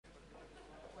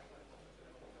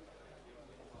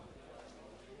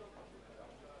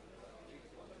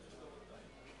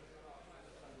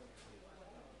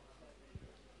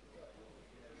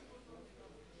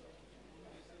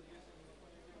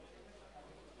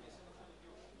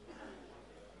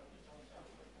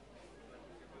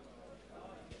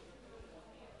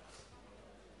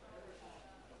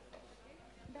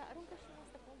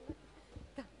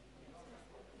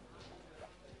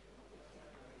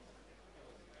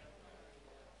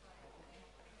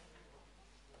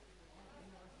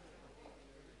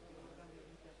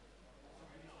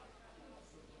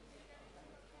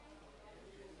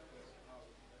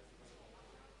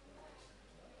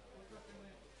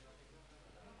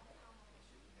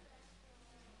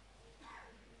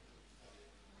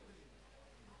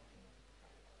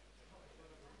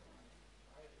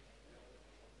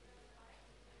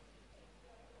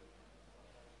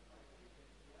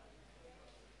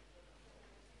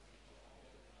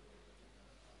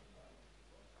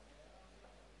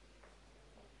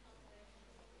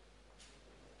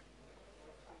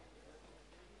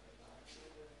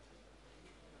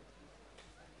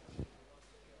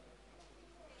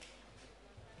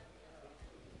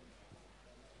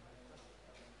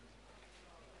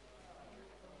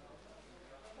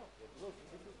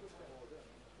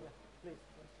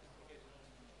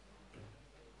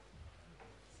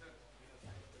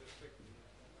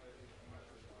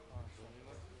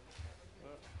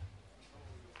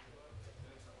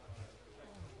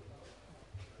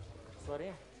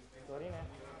Sorin? Sorine?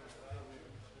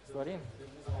 Sorin?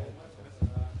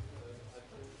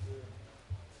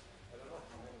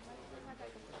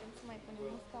 Dacă putem să mai punem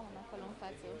un scaun acolo în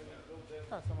față.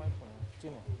 Da, să mai punem.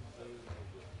 Cine?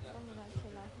 Domnul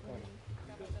acela.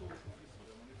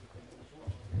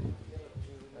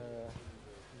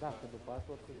 Da, că după asta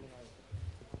o să vin aici.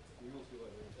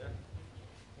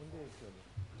 Unde e el?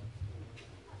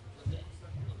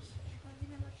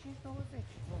 Vine la 5:20.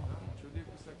 Ce-o de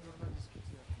cu sectorul la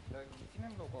discuție? Dar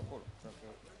ținem locul acolo. Dacă...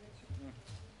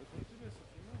 Păi cum trebuie să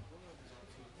filmăm acolo la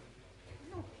discuție?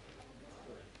 Nu.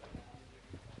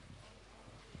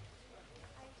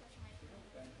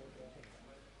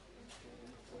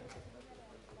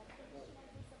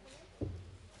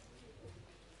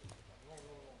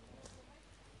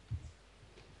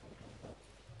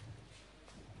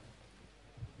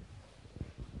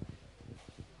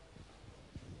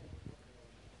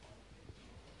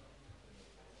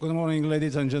 Good morning,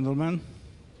 ladies and gentlemen.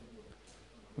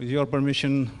 With your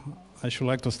permission, I should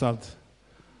like to start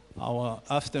our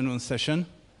afternoon session.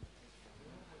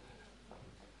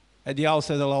 At the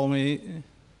outset, allow me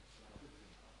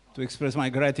to express my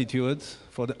gratitude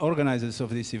for the organizers of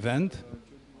this event,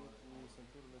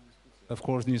 of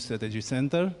course, New Strategy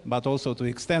Center, but also to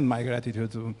extend my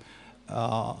gratitude to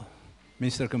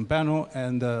Mr. Câmpeanu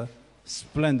and the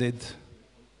splendid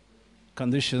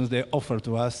conditions they offer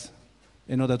to us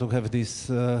in order to have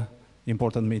these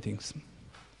important meetings.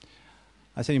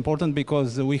 I say important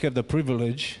because we have the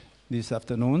privilege this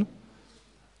afternoon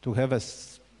to have a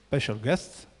special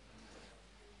guest,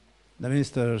 the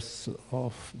Ministers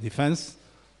of Defense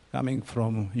coming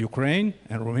from Ukraine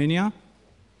and Romania.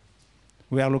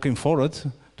 We are looking forward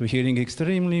to hearing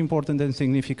extremely important and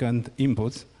significant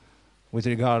inputs with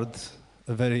regard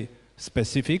a very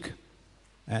specific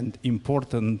and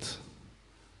important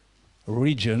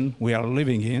region we are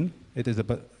living in. It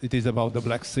is about the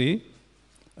Black Sea,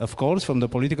 of course, from the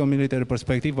political military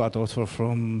perspective, but also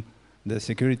from the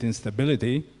security and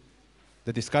stability.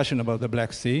 The discussion about the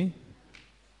Black Sea,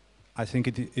 I think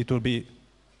it will be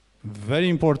very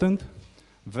important,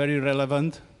 very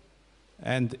relevant,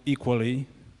 and equally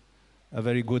a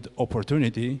very good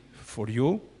opportunity for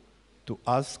you to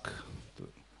ask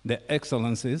the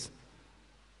excellencies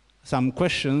some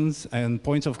questions and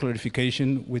points of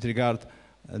clarification with regard to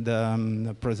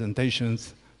the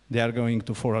presentations they are going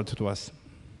to forward to us.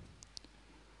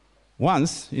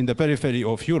 Once in the periphery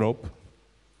of Europe,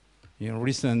 in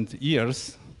recent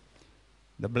years,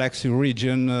 the Black Sea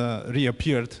region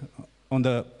reappeared on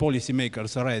the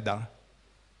policymakers' radar.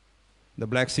 The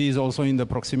Black Sea is also in the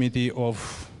proximity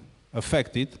of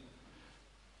affected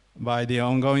by the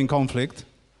ongoing conflict,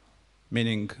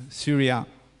 meaning Syria,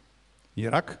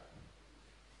 Iraq,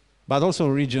 but also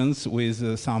regions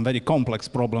with some very complex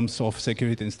problems of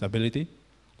security and stability,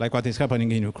 like what is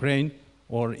happening in Ukraine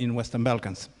or in Western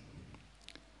Balkans.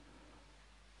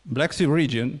 Black Sea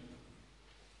region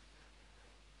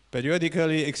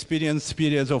periodically experiences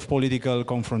periods of political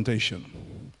confrontation.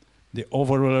 The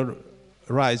overall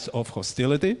rise of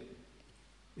hostility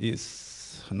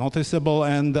is noticeable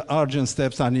and urgent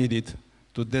steps are needed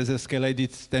to de-escalate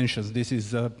these tensions. This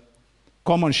is a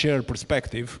common shared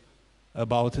perspective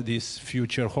about this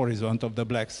future horizon of the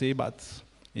Black Sea, but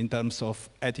in terms of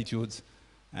attitudes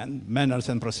and manners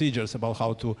and procedures about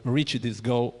how to reach this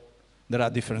goal, there are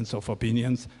differences of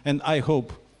opinions. And I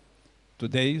hope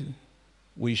today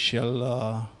we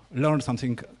shall learn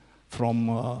something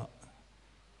from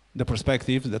the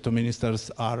perspective that the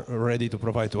ministers are ready to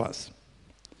provide to us.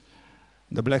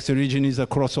 The Black Sea region is a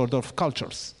crossroad of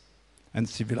cultures and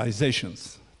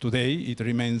civilizations. Today, it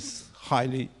remains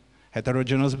highly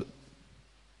heterogeneous.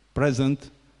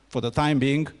 Present, for the time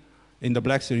being, in the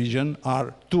Black Sea region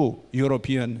are 2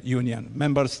 European Union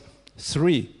members,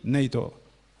 3 NATO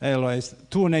allies,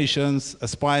 2 nations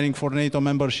aspiring for NATO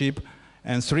membership,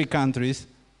 and 3 countries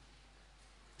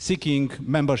seeking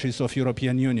memberships of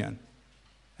European Union.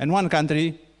 And 1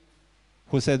 country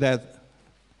who said that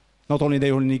not only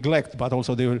they will neglect, but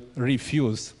also they will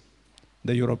refuse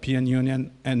the European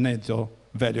Union and NATO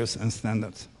values and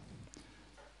standards.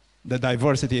 The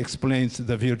diversity explains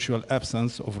the virtual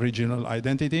absence of regional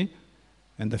identity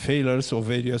and the failures of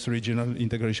various regional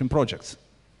integration projects.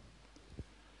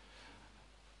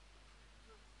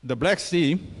 The Black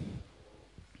Sea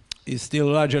is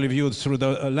still largely viewed through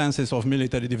the lenses of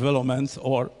military developments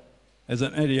or as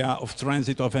an area of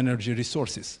transit of energy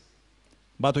resources.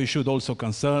 But we should also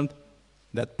concern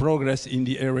that progress in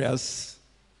the areas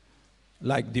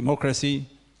like democracy,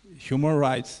 human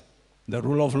rights, the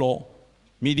rule of law,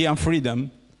 media freedom,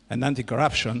 and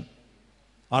anti-corruption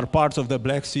are parts of the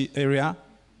Black Sea area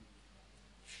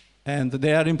And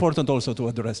they are important also to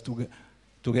address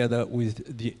together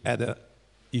with the other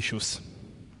issues.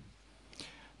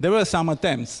 There were some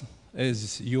attempts,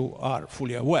 as you are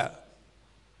fully aware,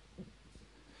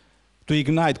 to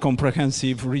ignite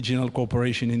comprehensive regional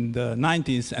cooperation in the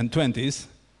 90s and 20s,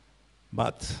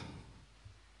 but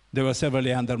they were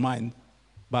severely undermined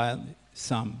by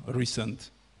some recent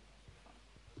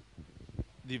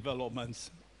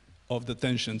developments of the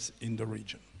tensions in the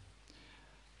region.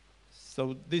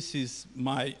 So this is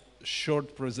my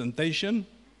short presentation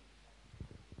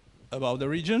about the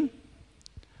region,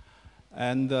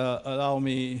 and allow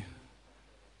me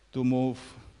to move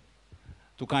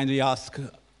to kindly ask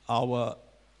our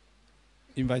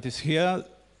invitees here,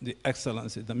 the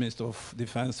Excellency, the Minister of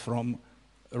Defense from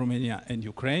Romania and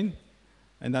Ukraine.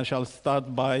 And I shall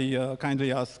start by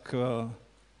kindly ask the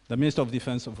Minister of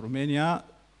Defense of Romania,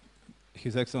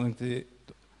 His Excellency,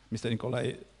 Mr.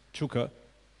 Nicolae Ciucă,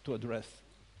 to address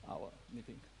our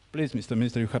meeting. Please, Mr.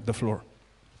 Minister, you have the floor.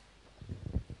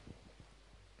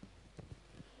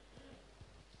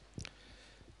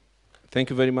 Thank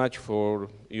you very much for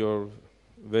your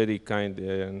very kind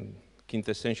and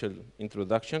quintessential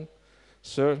introduction.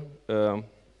 Sir,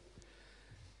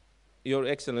 Your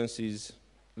Excellencies,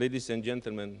 ladies and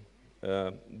gentlemen,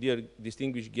 dear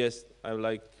distinguished guests, I would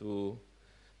like to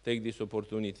take this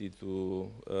opportunity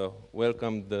to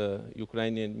welcome the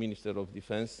Ukrainian Minister of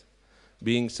Defense,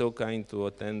 being so kind to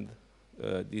attend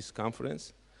this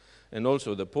conference, and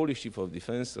also the Polish Chief of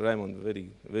Defense, Raymond,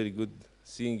 very good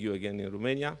seeing you again in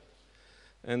Romania.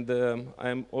 And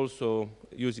I'm also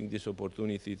using this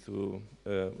opportunity to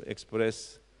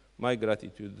express my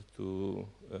gratitude to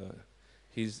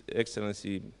His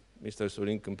Excellency Mr.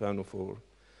 Sorin Câmpeanu for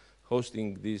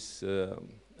hosting this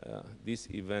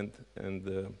event,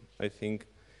 and I think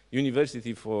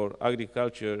University for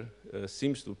Agriculture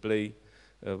seems to play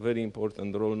a very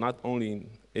important role, not only in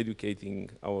educating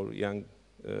our young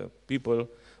people,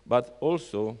 but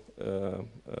also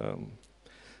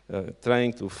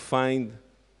trying to find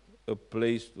a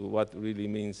place to what really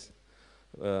means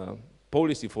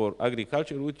policy for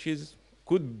agriculture, which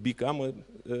could become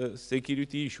a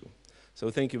security issue. So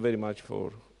thank you very much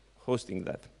for hosting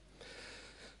that.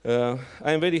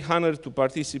 I am very honored to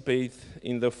participate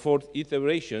in the 4th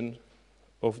iteration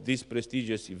of this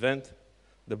prestigious event,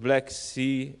 the Black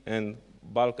Sea and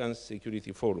Balkans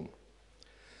Security Forum.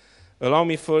 Allow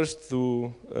me first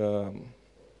to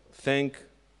thank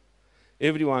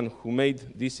everyone who made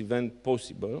this event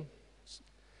possible,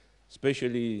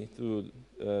 especially to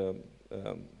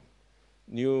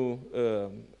new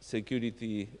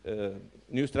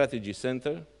new strategy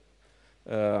center,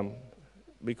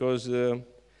 because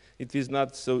it is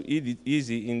not so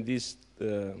easy in these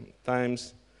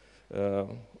times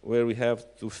where we have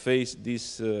to face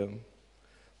these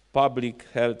public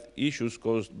health issues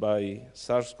caused by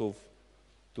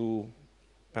SARS-CoV-2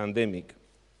 pandemic.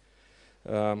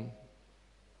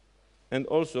 And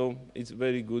also, it's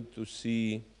very good to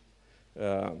see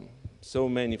so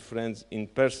many friends in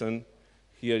person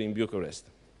here in Bucharest.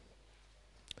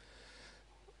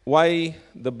 Why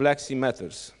the Black Sea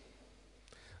matters?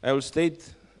 I will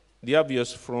state the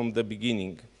obvious from the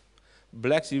beginning.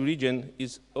 Black Sea region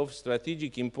is of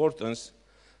strategic importance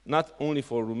not only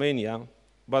for Romania,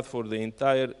 but for the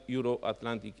entire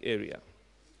Euro-Atlantic area.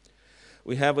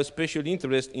 We have a special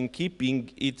interest in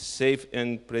keeping it safe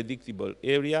and predictable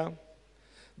area,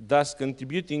 thus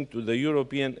contributing to the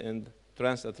European and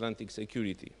transatlantic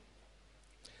security.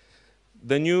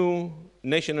 The new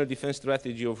National Defense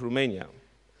Strategy of Romania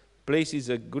places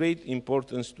a great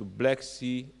importance to Black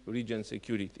Sea region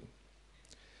security.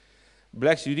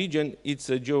 Black Sea region is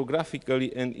a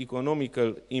geographically and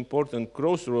economically important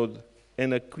crossroad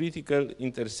and a critical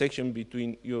intersection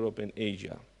between Europe and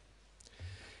Asia.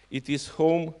 It is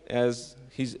home, as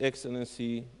His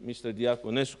Excellency Mr.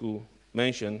 Diaconescu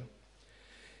mentioned,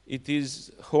 it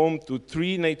is home to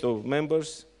 3 NATO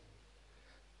members,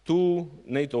 2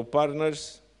 NATO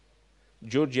partners,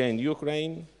 Georgia and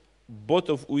Ukraine, both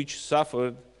of which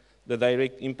suffered the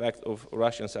direct impact of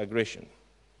Russia's aggression.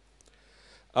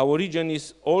 Our region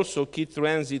is also a key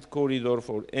transit corridor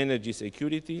for energy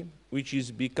security, which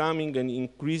is becoming an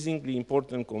increasingly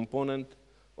important component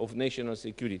of national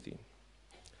security.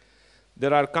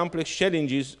 There are complex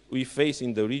challenges we face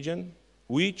in the region,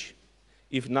 which,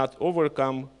 if not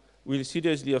overcome, will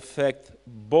seriously affect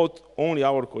both only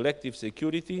our collective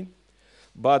security,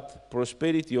 but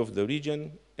prosperity of the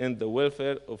region and the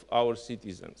welfare of our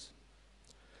citizens.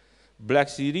 Black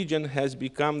Sea region has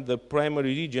become the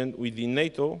primary region within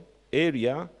NATO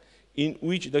area in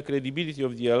which the credibility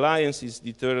of the alliance's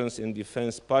deterrence and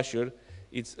defense posture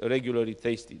is regularly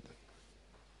tested.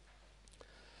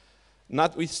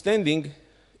 Notwithstanding,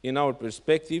 in our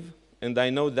perspective, and I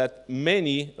know that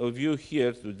many of you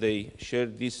here today share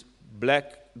this,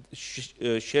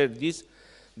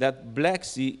 that Black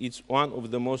Sea is one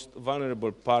of the most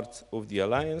vulnerable parts of the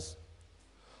alliance,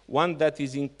 one that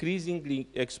is increasingly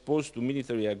exposed to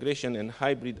military aggression and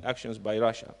hybrid actions by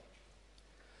Russia.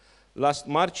 Last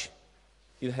March,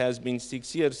 it has been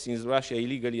 6 years since Russia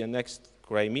illegally annexed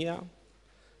Crimea.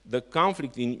 The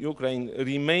conflict in Ukraine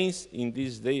remains in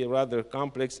this day a rather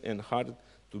complex and hard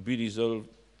to be resolved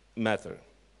matter.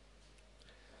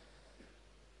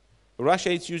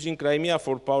 Russia is using Crimea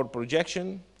for power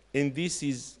projection, and this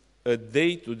is a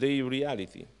day-to-day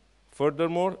reality.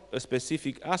 Furthermore, a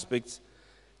specific aspect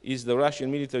is the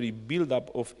Russian military buildup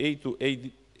of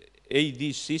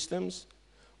A2AD systems,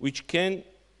 which can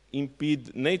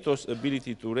impede NATO's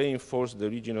ability to reinforce the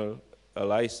regional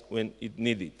allies when it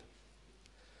needed.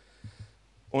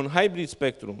 On hybrid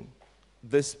spectrum,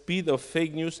 the speed of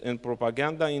fake news and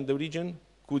propaganda in the region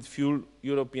could fuel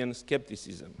European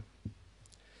skepticism.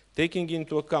 Taking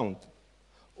into account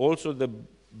also the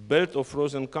belt of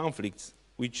frozen conflicts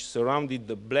which surrounded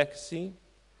the Black Sea,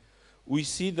 we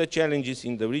see the challenges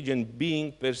in the region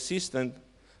being persistent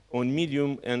on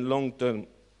medium and long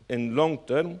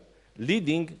term,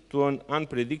 leading to an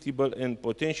unpredictable and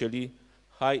potentially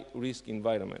high-risk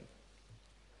environment.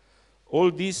 All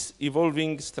this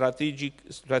evolving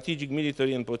strategic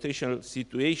military and potential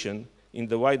situation in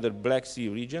the wider Black Sea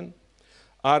region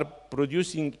are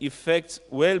producing effects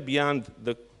well beyond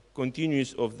the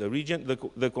continuous of the region,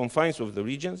 the confines of the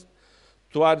regions,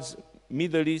 towards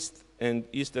Middle East and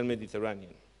Eastern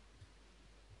Mediterranean.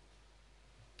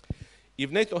 If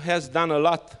NATO has done a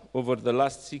lot over the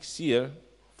last 6 years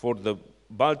for the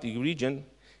Baltic region,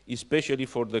 especially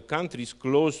for the countries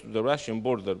close to the Russian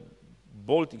border,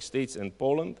 Baltic states and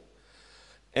Poland,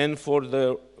 and for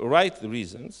the right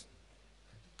reasons,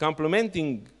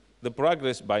 complementing the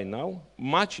progress by now,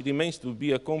 much remains to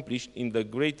be accomplished in the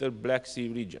greater Black Sea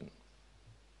region.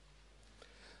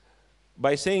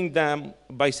 By saying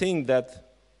that,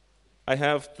 I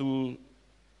have to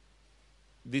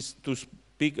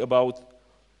speak about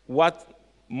what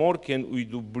more can we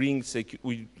do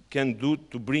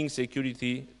to bring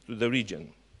security to the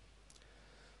region.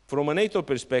 From a NATO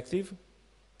perspective,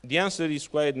 the answer is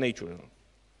quite natural.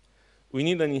 We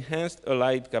need an enhanced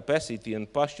allied capacity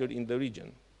and posture in the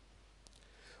region.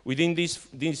 Within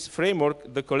this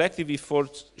framework, the collective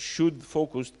efforts should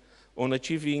focus on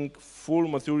achieving full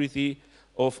maturity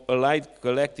of allied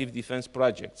collective defense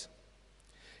projects.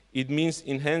 It means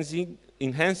enhancing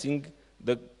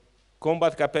the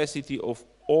combat capacity of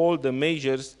all the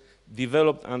measures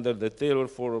developed under the Tailor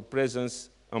Forward Presence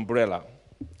umbrella.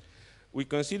 We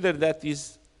consider that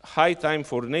it's high time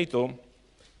for NATO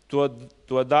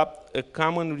to adopt a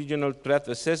common regional threat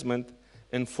assessment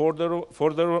and further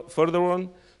on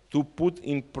to put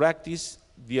in practice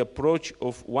the approach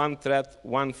of one threat,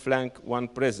 one flank, one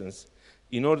presence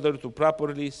in order to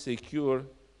properly secure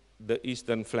the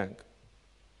eastern flank.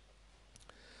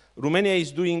 Romania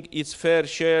is doing its fair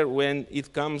share when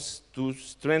it comes to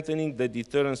strengthening the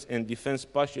deterrence and defense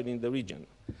posture in the region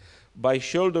by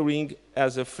shouldering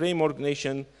as a framework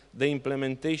nation the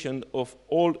implementation of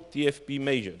all TFP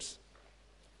measures.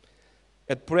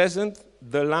 At present,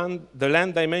 the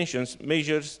land dimensions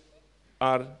measures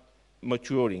are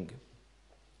maturing.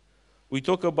 We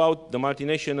talk about the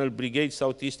multinational brigade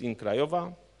southeast in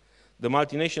Craiova, the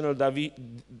multinational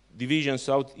division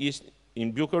southeast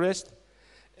in Bucharest,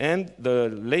 and the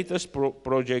latest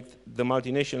project, the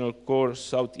multinational corps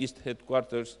southeast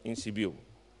headquarters in Sibiu.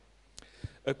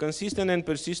 A consistent and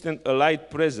persistent allied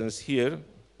presence here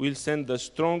will send a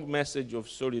strong message of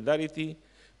solidarity,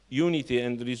 unity,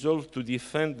 and resolve to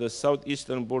defend the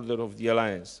southeastern border of the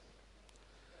alliance.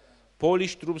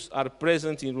 Polish troops are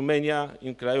present in Romania,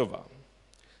 in Craiova.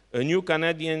 A new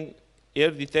Canadian air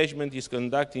detachment is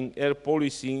conducting air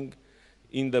policing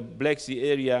in the Black Sea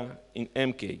area in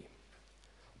MK.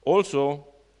 Also,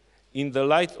 in the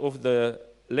light of the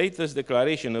latest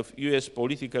declaration of US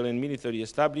political and military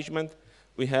establishment,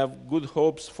 we have good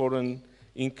hopes for an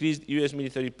increased US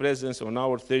military presence on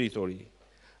our territory.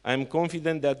 I am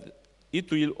confident that it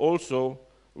will also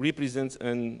represent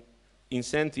an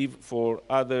incentive for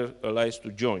other allies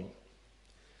to join.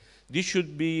 This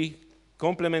should be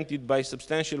complemented by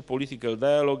substantial political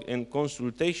dialogue and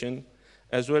consultation,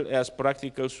 as well as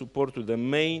practical support to the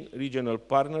main regional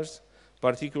partners,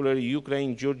 particularly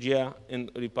Ukraine, Georgia, and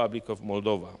Republic of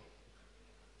Moldova.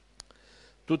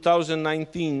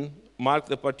 2019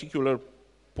 marked a particular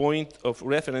point of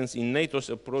reference in NATO's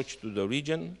approach to the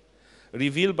region,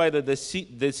 revealed by the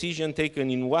decision taken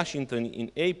in Washington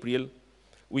in April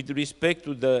with respect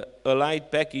to the Allied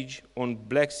package on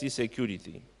Black Sea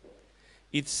security.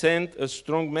 It sent a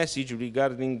strong message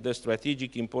regarding the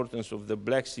strategic importance of the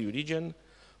Black Sea region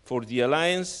for the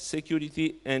alliance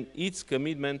security and its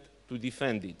commitment to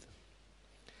defend it.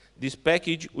 This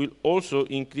package will also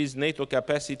increase NATO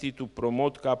capacity to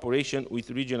promote cooperation with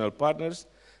regional partners,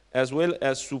 as well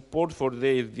as support for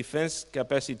their defense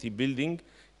capacity building,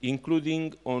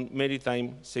 including on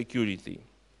maritime security.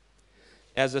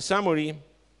 As a summary,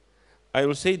 I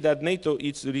will say that NATO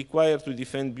is required to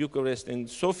defend Bucharest and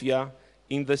Sofia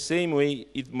in the same way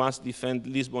it must defend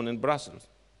Lisbon and Brussels.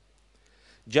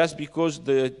 Just because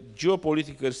the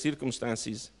geopolitical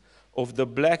circumstances of the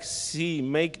Black Sea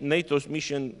make NATO's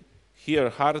mission here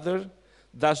harder,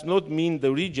 does not mean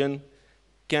the region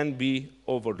can be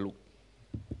overlooked.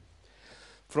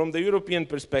 From the European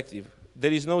perspective,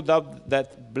 there is no doubt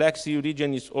that Black Sea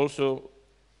region is also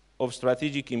of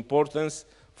strategic importance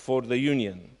for the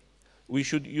Union. We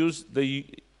should use the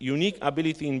unique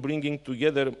ability in bringing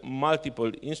together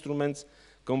multiple instruments,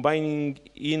 combining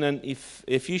in an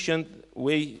efficient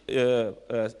way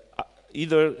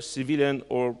either civilian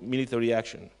or military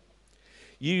action.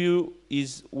 EU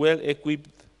is well equipped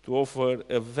to offer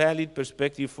a valid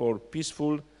perspective for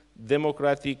peaceful,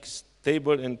 democratic,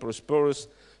 stable and prosperous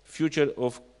future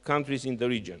of countries in the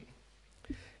region.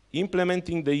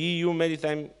 Implementing the EU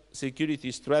maritime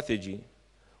security strategy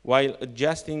while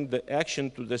adjusting the action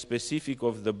to the specific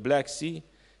of the Black Sea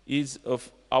is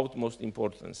of utmost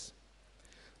importance.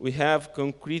 We have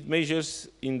concrete measures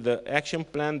in the action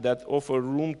plan that offer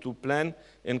room to plan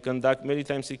and conduct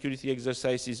maritime security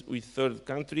exercises with third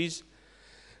countries,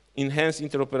 enhance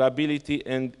interoperability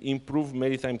and improve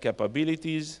maritime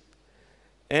capabilities,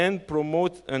 and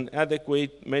promote an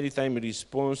adequate maritime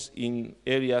response in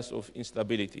areas of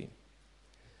instability.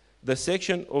 The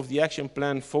section of the action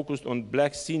plan focused on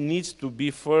Black Sea needs to be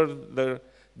further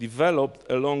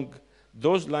developed along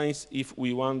those lines if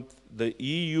we want the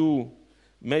EU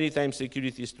maritime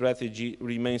security strategy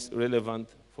remains relevant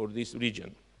for this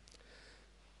region.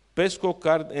 PESCO,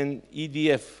 CARD and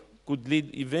EDF could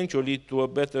lead eventually to a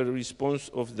better response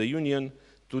of the Union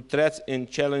to threats and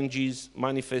challenges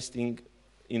manifesting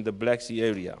in the Black Sea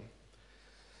area.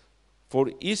 For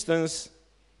instance,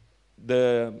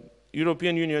 the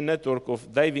European Union network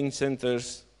of diving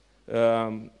centers,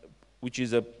 which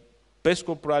is a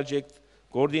PESCO project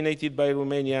coordinated by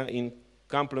Romania in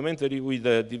complementary with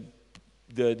the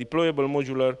deployable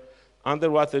modular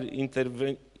underwater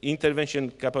intervention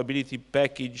capability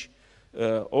package,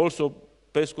 also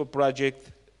PESCO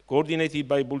project coordinated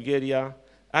by Bulgaria,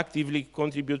 actively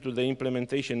contribute to the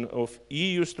implementation of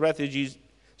EU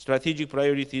strategic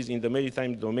priorities in the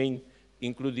maritime domain,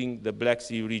 including the Black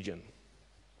Sea region.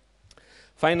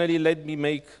 Finally, let me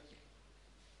make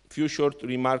a few short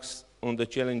remarks on the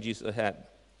challenges ahead.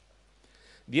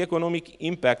 The economic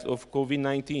impact of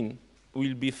COVID-19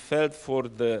 will be felt for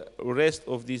the rest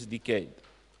of this decade.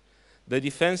 The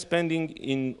defense spending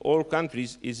in all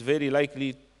countries is very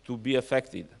likely to be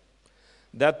affected.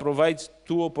 That provides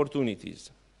two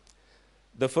opportunities.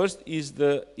 The first is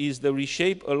the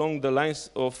reshape along the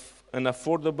lines of an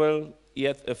affordable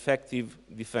yet effective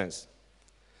defense.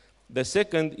 The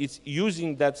second is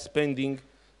using that spending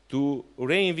to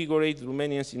reinvigorate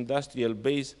Romania's industrial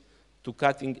base to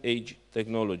cutting-edge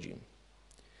technology.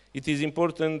 It is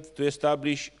important to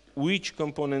establish which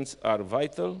components are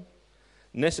vital,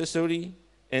 necessary,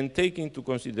 and take into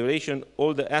consideration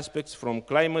all the aspects from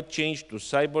climate change to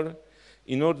cyber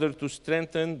in order to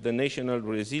strengthen the national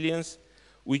resilience,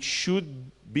 which should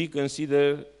be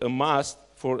considered a must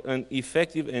for an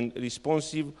effective and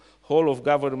responsive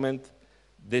whole-of-government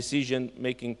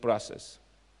decision-making process.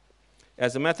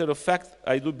 As a matter of fact,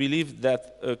 I do believe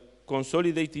that a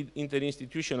consolidated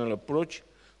interinstitutional approach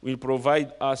will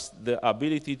provide us the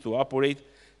ability to operate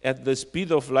at the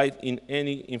speed of light in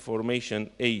any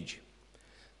information age.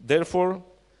 Therefore,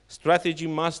 strategy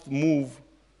must move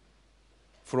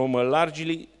from a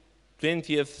largely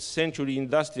 20th century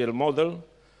industrial model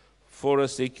for a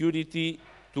security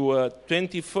to a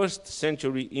 21st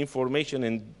century information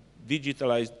and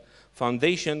digitalized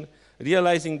foundation,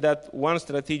 realizing that one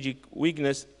strategic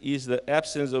weakness is the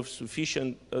absence of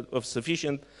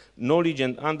sufficient knowledge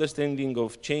and understanding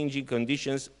of changing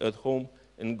conditions at home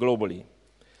and globally.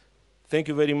 Thank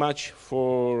you very much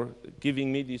for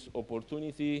giving me this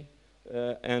opportunity,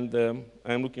 and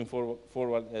I'm looking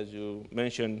forward, as you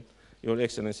mentioned, Your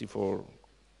Excellency, for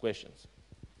questions.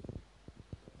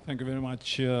 Thank you very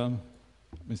much,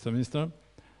 Mr. Minister.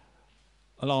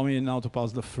 Allow me now to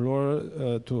pass the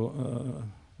floor to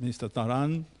Mr.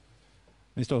 Taran,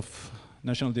 Minister of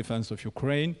National Defense of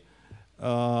Ukraine.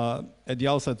 At the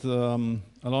outset,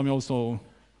 allow me also,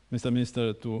 Mr.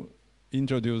 Minister, to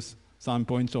introduce some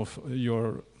points of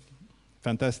your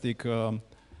fantastic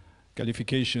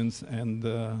qualifications and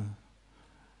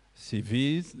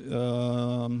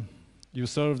CVs. You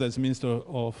served as Minister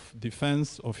of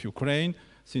Defense of Ukraine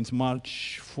since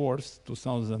March 4th,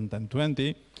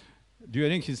 2020.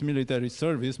 During his military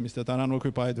service, Mr. Taran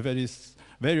occupied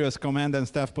various command and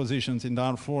staff positions in the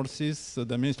armed forces,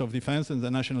 the Minister of Defense and the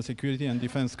National Security and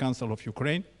Defense Council of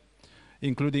Ukraine,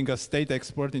 including a state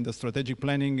expert in the Strategic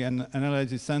Planning and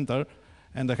Analysis Center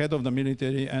and the head of the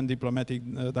Military and Diplomatic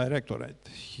Directorate.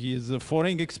 His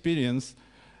foreign experience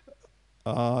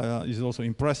is also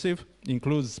impressive,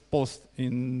 includes posts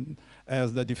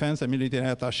as the Defense and Military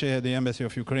Attaché at the Embassy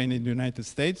of Ukraine in the United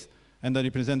States and the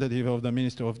representative of the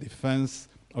Ministry of Defense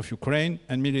of Ukraine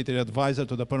and military advisor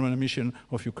to the permanent mission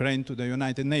of Ukraine to the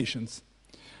United Nations.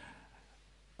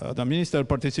 The minister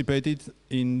participated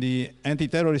in the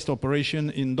anti-terrorist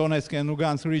operation in Donetsk and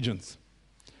Lugansk regions.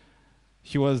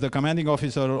 He was the commanding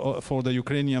officer for the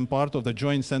Ukrainian part of the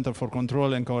Joint Center for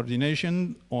Control and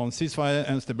Coordination on Ceasefire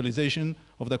and Stabilization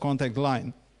of the Contact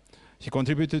Line. He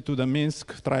contributed to the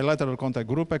Minsk Trilateral Contact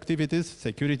Group activities,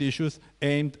 security issues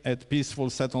aimed at peaceful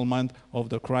settlement of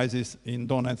the crisis in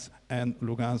Donetsk and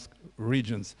Lugansk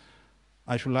regions.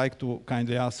 I should like to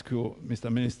kindly ask you,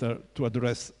 Mr. Minister, to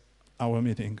address our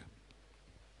meeting.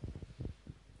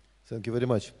 Thank you very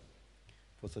much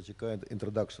for such a kind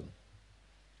introduction.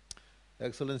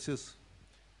 Excellencies,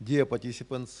 dear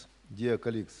participants, dear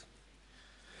colleagues.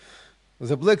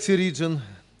 The Black Sea region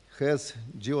has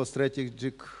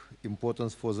geostrategic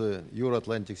importance for the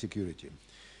Euro-Atlantic security.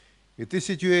 It is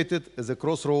situated at the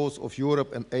crossroads of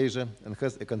Europe and Asia and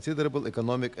has a considerable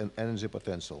economic and energy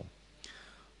potential.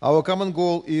 Our common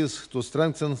goal is to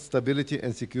strengthen stability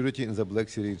and security in the Black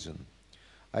Sea region.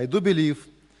 I do believe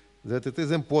that it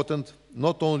is important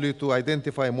not only to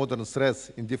identify modern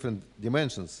threats in different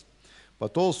dimensions,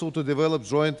 but also to develop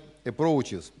joint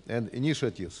approaches and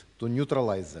initiatives to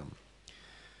neutralize them.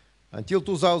 Until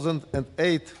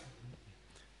 2008,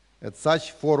 at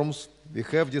such forums, we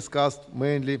have discussed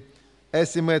mainly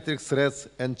asymmetric threats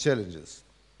and challenges.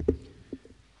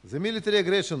 The military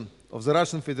aggression of the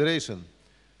Russian Federation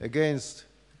against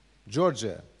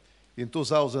Georgia in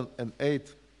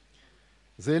 2008,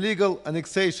 the illegal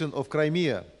annexation of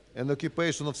Crimea and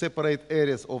occupation of separate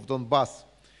areas of Donbass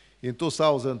in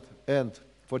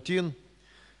 2014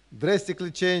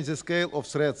 drastically changed the scale of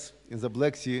threats in the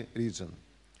Black Sea region.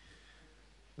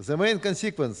 The main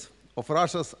consequence of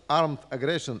Russia's armed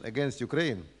aggression against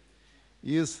Ukraine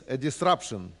is a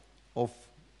disruption of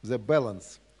the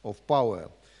balance of power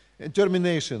and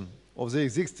termination of the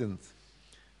existing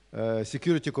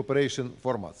security cooperation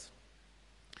formats.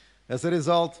 As a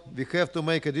result, we have to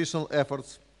make additional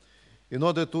efforts in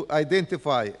order to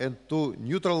identify and to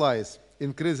neutralize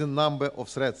increasing number of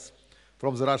threats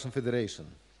from the Russian Federation.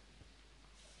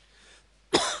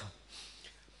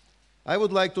 I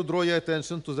would like to draw your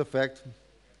attention to the fact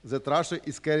that Russia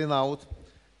is carrying out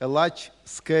a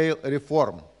large-scale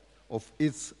reform of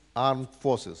its armed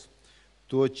forces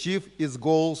to achieve its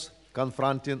goals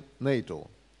confronting NATO.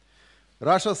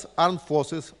 Russia's armed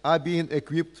forces are being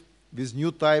equipped with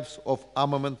new types of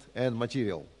armament and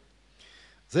material.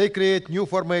 They create new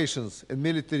formations and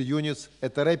military units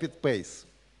at a rapid pace.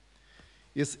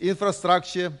 Its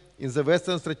infrastructure in the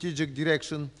Western strategic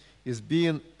direction is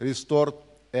being restored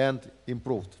and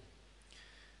improved.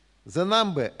 The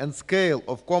number and scale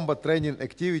of combat training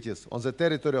activities on the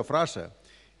territory of Russia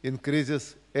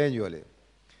increases annually.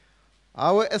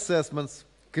 Our assessments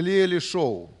clearly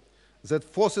show that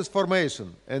forces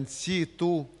formation and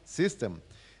C2 system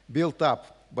built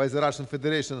up by the Russian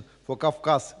Federation for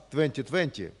Kavkaz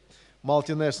 2020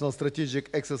 multinational strategic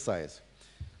exercise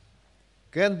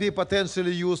can be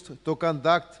potentially used to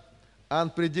conduct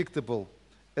unpredictable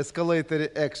escalatory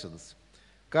actions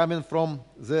coming from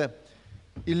the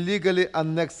illegally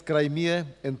annexed Crimea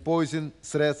and posing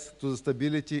threats to the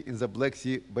stability in the Black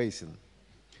Sea basin.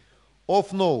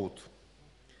 Of note,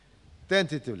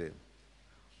 tentatively,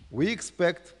 we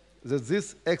expect that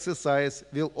this exercise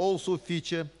will also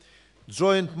feature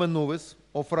joint maneuvers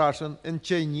of Russian and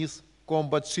Chinese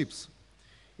combat ships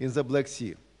in the Black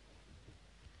Sea.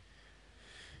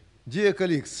 Dear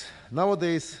colleagues,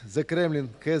 nowadays the Kremlin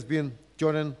has been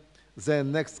turning the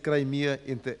annexed Crimea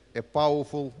into a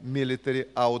powerful military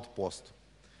outpost.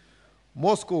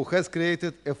 Moscow has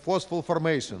created a forceful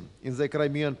formation in the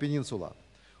Crimean Peninsula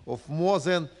of more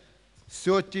than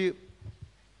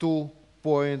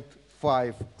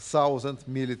 32.5 thousand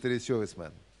military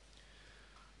servicemen.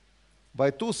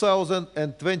 By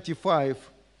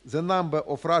 2025, the number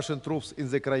of Russian troops in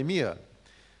the Crimea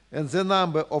and the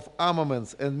number of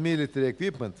armaments and military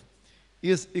equipment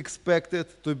is expected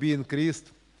to be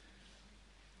increased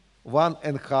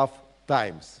 1.5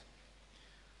 times.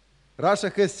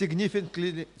 Russia has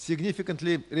significantly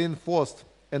reinforced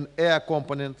an air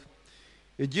component,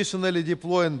 additionally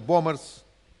deploying bombers,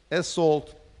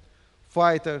 assault,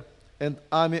 fighter, and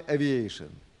army aviation.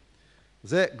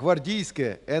 The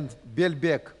Gvardeyske and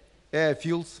Belbek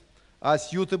airfields are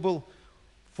suitable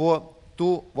for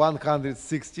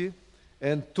Tu-160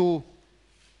 and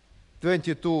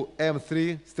Tu-22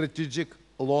 M3 strategic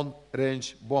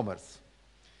long-range bombers.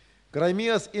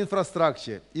 Crimea's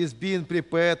infrastructure is being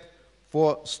prepared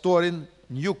for storing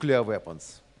nuclear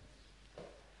weapons.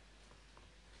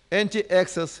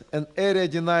 Anti-access and area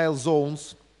denial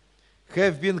zones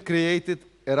have been created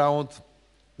around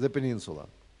the peninsula.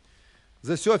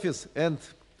 The surface and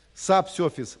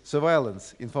subsurface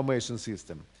surveillance information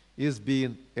system is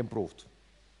being improved.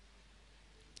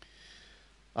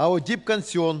 Our deep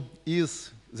concern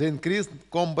is the increased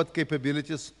combat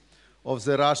capabilities of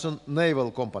the Russian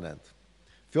naval component.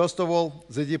 First of all,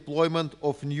 the deployment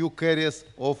of new carriers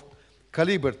of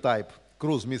Caliber type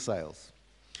cruise missiles.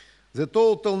 The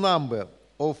total number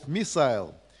of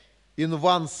missiles in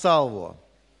one salvo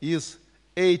is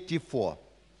 84.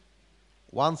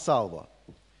 One salvo.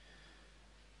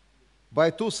 By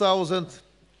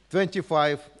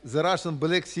 2025, the Russian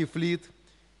Black Sea Fleet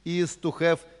is to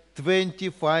have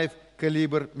 25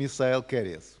 Caliber missile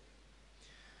carriers.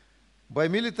 By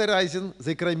militarizing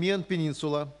the Crimean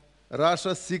Peninsula,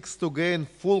 Russia seeks to gain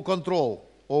full control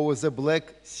over the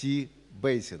Black Sea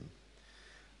basin.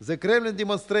 The Kremlin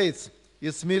demonstrates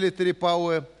its military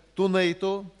power to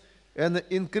NATO and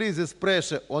increases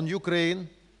pressure on Ukraine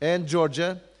and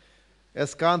Georgia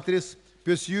as countries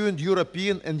pursuing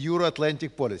European and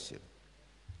Euro-Atlantic policy.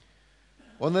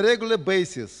 On a regular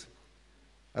basis,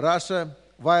 Russia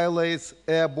violates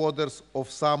air borders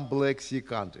of some Black Sea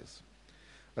countries.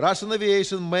 Russian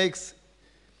aviation makes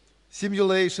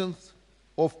simulations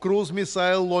of cruise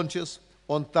missile launches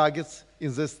on targets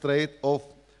in the Strait of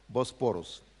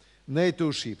Bosporus,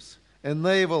 NATO ships, and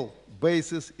naval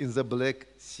bases in the Black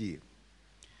Sea.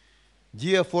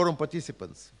 Dear forum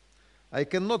participants, I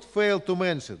cannot fail to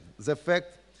mention the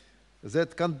fact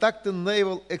that conducting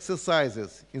naval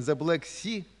exercises in the Black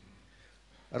Sea,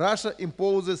 Russia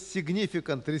imposes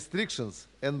significant restrictions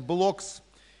and blocks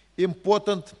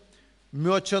important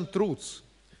merchant routes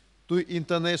to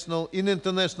international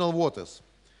waters,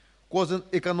 causing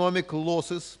economic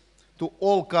losses to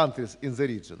all countries in the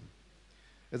region.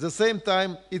 At the same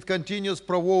time, it continues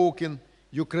provoking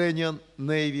Ukrainian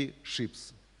Navy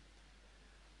ships.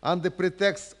 Under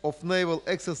pretext of naval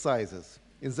exercises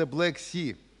in the Black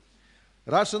Sea,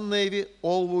 Russian Navy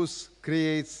always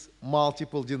creates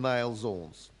multiple denial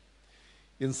zones.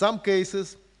 In some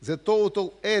cases, the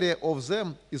total area of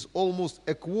them is almost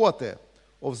a quarter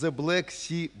of the Black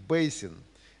Sea basin,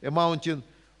 amounting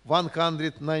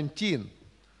 119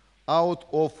 out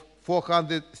of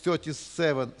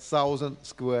 437,000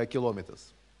 square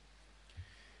kilometers.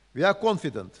 We are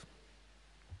confident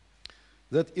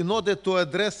that in order to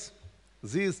address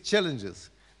these challenges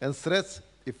and threats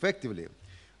effectively,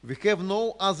 we have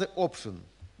no other option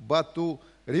but to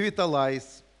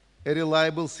revitalize a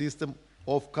reliable system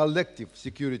of collective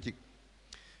security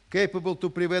capable to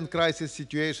prevent crisis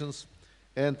situations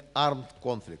and armed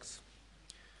conflicts.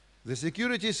 The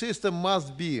security system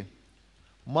must be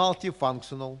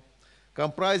multifunctional,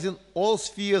 comprising all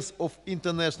spheres of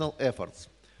international efforts: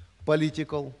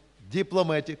 political,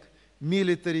 diplomatic,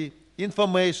 military,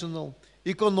 informational,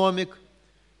 economic,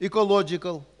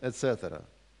 ecological, etc.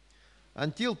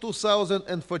 Until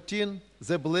 2014,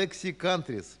 the Black Sea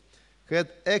countries had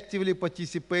actively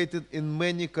participated in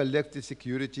many collective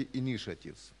security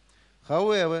initiatives.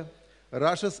 However,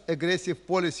 Russia's aggressive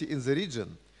policy in the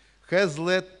region has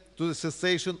led to the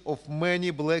cessation of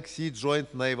many Black Sea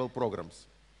joint naval programs.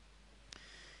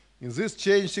 In this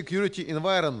changed security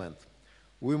environment,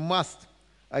 we must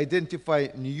identify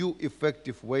new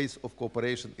effective ways of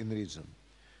cooperation in the region.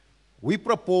 We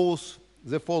propose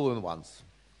the following ones: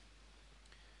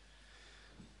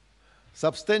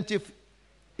 substantive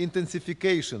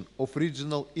intensification of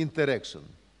regional interaction,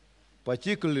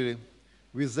 particularly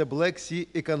with the Black Sea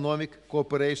Economic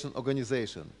Cooperation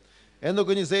Organization and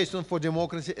Organization for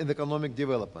Democracy and Economic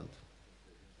Development.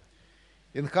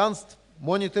 Enhanced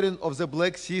monitoring of the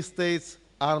Black Sea states'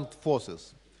 armed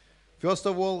forces, first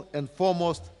of all and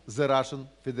foremost the Russian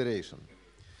Federation.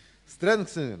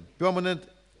 Strengthening permanent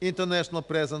international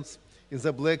presence in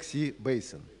the Black Sea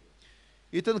basin.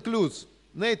 It includes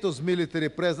NATO's military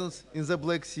presence in the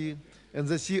Black Sea and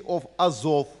the Sea of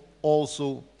Azov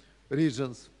also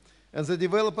regions, and the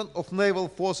development of naval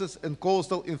forces and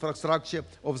coastal infrastructure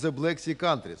of the Black Sea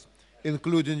countries,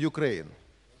 including Ukraine.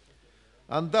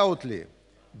 Undoubtedly,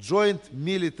 joint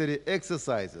military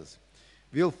exercises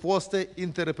will foster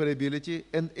interoperability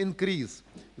and increase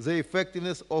the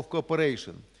effectiveness of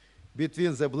cooperation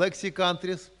between the Black Sea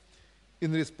countries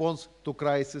in response to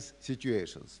crisis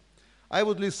situations. I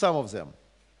would list some of them.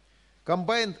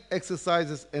 Combined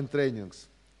exercises and trainings,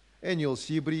 annual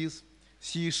Sea Breeze,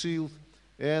 Sea Shield,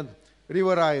 and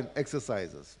riverine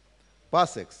exercises,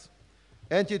 PASEX,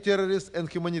 anti-terrorist and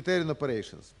humanitarian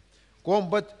operations,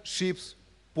 combat ships,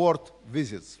 port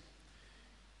visits.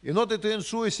 In order to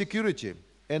ensure security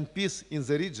and peace in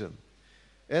the region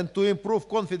and to improve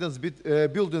confidence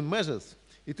building measures,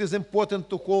 it is important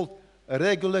to hold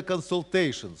regular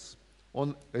consultations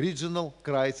on regional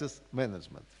crisis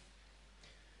management.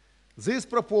 These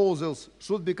proposals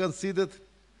should be considered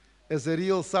as a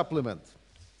real supplement,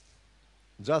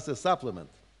 just a supplement,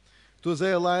 to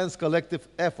the Alliance collective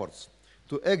efforts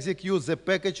to execute the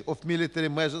package of military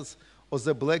measures of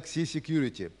the Black Sea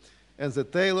security and the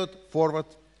tailored forward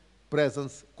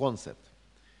presence concept.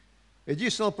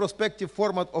 Additional prospective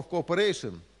format of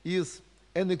cooperation is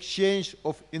an exchange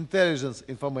of intelligence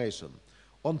information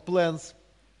on plans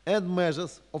and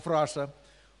measures of Russia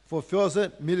for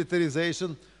further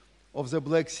militarization of the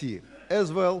Black Sea,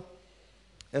 as well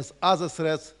as other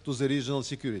threats to the regional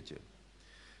security.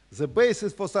 The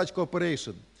basis for such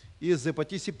cooperation is the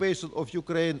participation of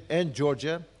Ukraine and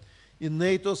Georgia in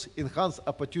NATO's Enhanced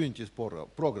Opportunities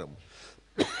Program.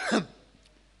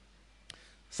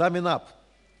 Summing up,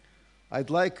 I'd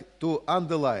like to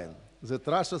underline that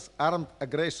Russia's armed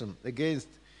aggression against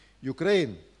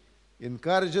Ukraine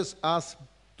encourages us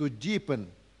to deepen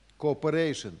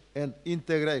cooperation and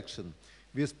interaction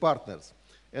with partners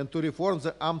and to reform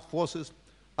the armed forces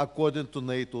according to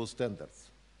NATO standards.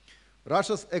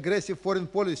 Russia's aggressive foreign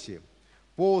policy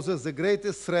poses the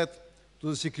greatest threat to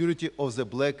the security of the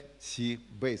Black Sea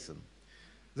basin.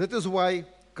 That is why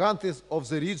countries of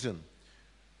the region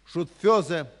should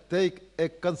further take a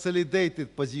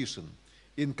consolidated position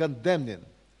in condemning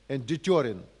and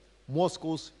deterring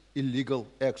Moscow's illegal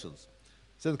actions.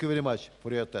 Thank you very much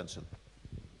for your attention.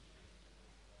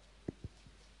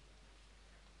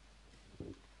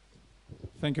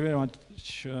 Thank you very much,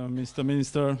 Mr.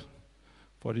 Minister,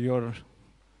 for your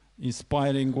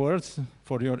inspiring words,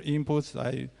 for your inputs.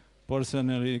 I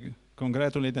personally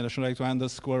congratulate and I should like to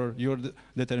underscore your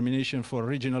determination for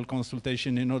regional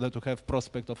consultation in order to have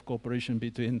prospect of cooperation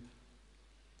between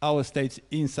our states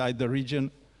inside the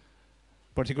region,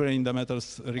 particularly in the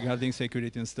matters regarding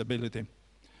security and stability.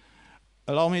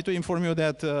 Allow me to inform you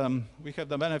that we have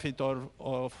the benefit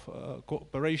of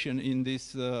cooperation in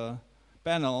this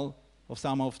panel of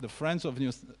some of the friends of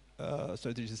New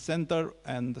Strategy Center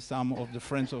and some of the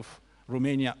friends of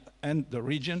Romania and the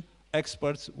region,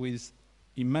 experts with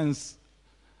immense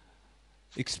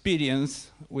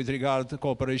experience with regard to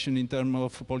cooperation in terms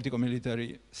of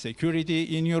political-military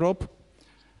security in Europe.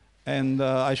 And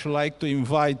I should like to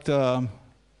invite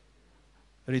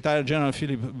retired General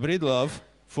Philip Breedlove,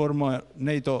 former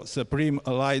NATO Supreme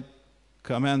Allied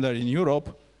Commander in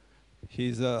Europe.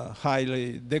 He's a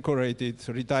highly decorated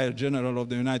retired general of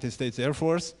the United States Air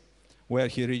Force, where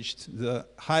he reached the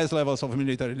highest levels of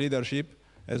military leadership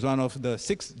as one of the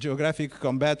 6 geographic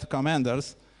combat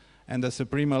commanders and the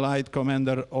Supreme Allied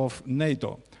Commander of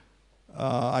NATO.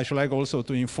 I should like also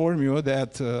to inform you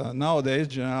that nowadays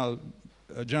General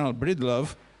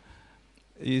Breedlove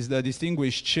is the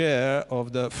distinguished chair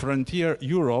of the Frontier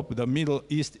Europe, the Middle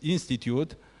East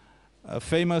Institute, a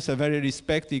famous and very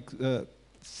respected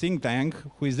think tank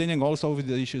who is dealing also with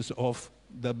the issues of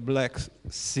the Black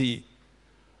Sea.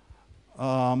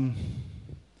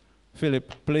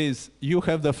 Philip, please, you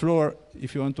have the floor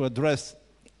if you want to address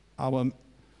our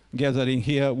gathering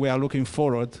here. We are looking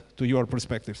forward to your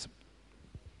perspectives.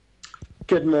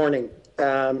 Good morning.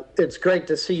 It's great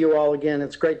to see you all again.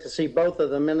 It's great to see both of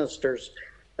the ministers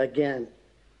again.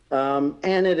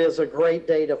 And it is a great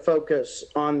day to focus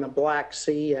on the Black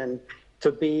Sea and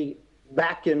to be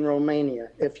back in Romania,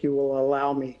 if you will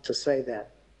allow me to say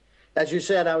that. As you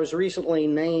said, I was recently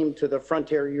named to the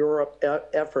Frontier Europe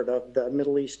effort of the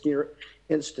Middle East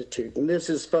Institute. And this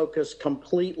is focused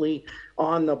completely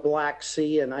on the Black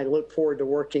Sea, and I look forward to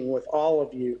working with all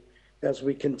of you as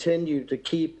we continue to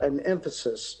keep an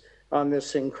emphasis on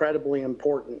this incredibly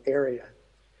important area.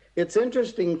 It's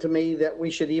interesting to me that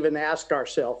we should even ask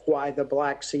ourselves why the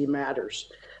Black Sea matters.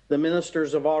 The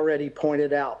ministers have already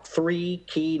pointed out 3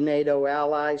 key NATO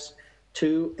allies,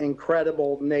 2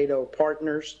 incredible NATO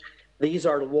partners, These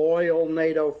are loyal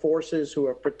NATO forces who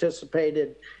have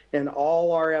participated in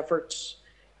all our efforts,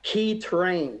 key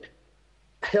terrain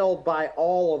held by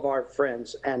all of our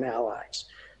friends and allies.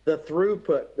 The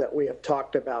throughput that we have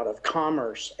talked about of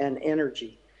commerce and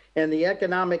energy, and the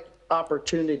economic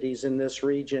opportunities in this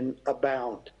region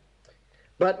abound.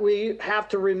 But we have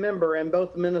to remember, and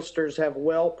both ministers have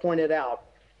well pointed out,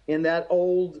 in that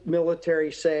old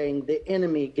military saying, the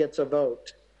enemy gets a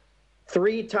vote.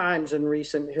 3 times in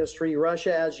recent history,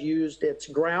 Russia has used its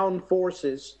ground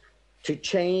forces to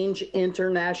change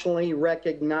internationally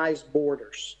recognized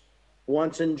borders,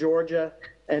 once in Georgia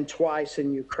and twice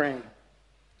in Ukraine.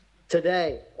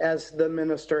 Today, as the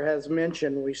minister has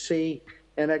mentioned, we see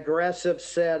an aggressive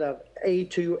set of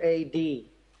A2AD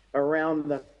around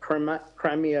the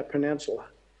Crimea Peninsula.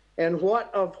 And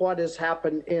what has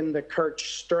happened in the Kerch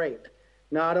Strait,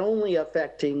 not only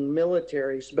affecting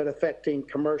militaries, but affecting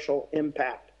commercial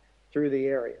impact through the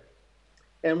area.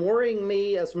 And worrying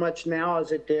me as much now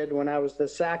as it did when I was the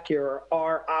SACEUR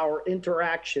are our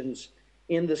interactions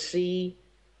in the sea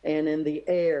and in the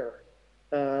air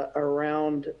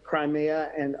around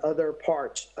Crimea and other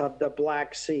parts of the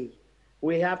Black Sea.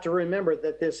 We have to remember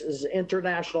that this is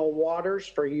international waters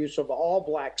for use of all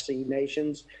Black Sea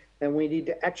nations, and we need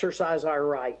to exercise our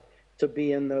right to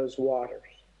be in those waters.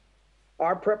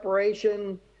 Our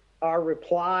preparation, our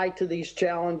reply to these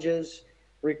challenges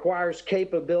requires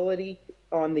capability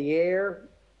on the air,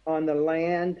 on the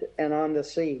land, and on the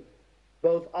sea,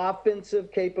 both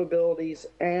offensive capabilities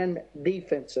and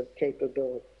defensive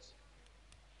capabilities.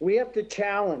 We have to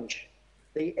challenge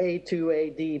the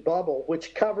A2AD bubble,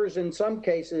 which covers in some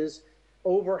cases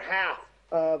over half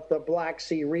of the Black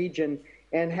Sea region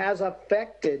and has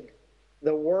affected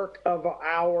the work of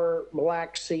our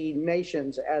Black Sea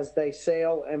nations as they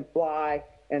sail and fly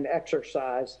and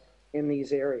exercise in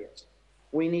these areas.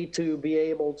 We need to be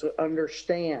able to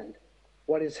understand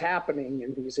what is happening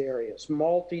in these areas,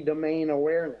 multi-domain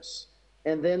awareness,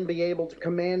 and then be able to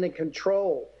command and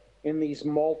control in these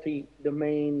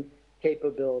multi-domain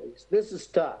capabilities. This is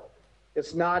tough.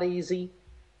 It's not easy.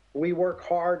 We work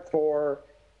hard for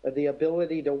the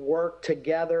ability to work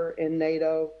together in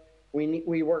NATO.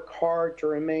 We work hard to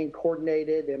remain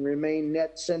coordinated and remain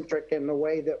net-centric in the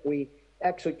way that we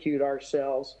execute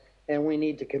ourselves, and we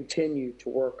need to continue to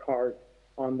work hard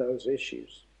on those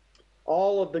issues.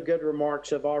 All of the good remarks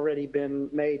have already been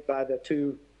made by the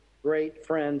 2 great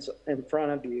friends in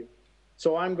front of you.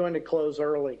 So I'm going to close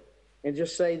early and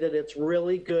just say that it's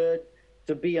really good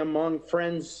to be among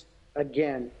friends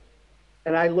again.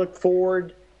 And I look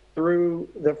forward through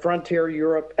the Frontier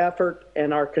Europe effort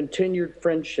and our continued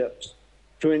friendships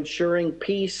to ensuring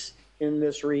peace in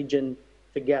this region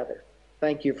together.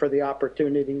 Thank you for the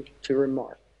opportunity to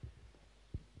remark.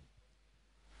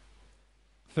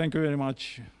 Thank you very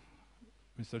much,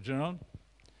 Mr. General.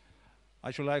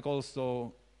 I should like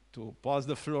also to pass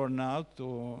the floor now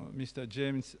to Mr.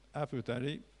 James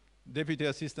Appathurai, Deputy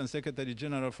Assistant Secretary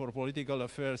General for Political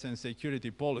Affairs and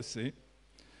Security Policy.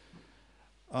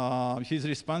 He's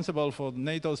responsible for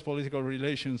NATO's political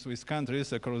relations with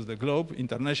countries across the globe,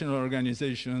 international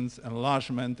organizations,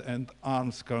 enlargement, and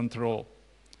arms control.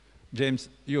 James,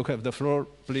 you have the floor,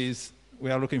 please.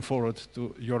 We are looking forward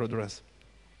to your address.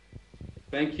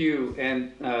 Thank you,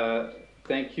 and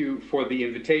thank you for the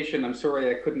invitation. I'm sorry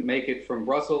I couldn't make it from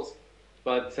Brussels,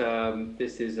 but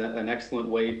this is an excellent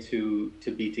way to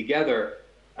be together.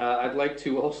 I'd like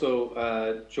to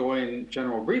also join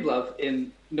General Breedlove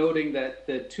in noting that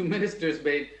the 2 ministers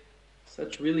made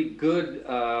such really good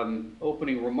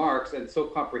opening remarks and so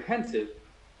comprehensive,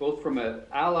 both from an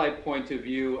ally point of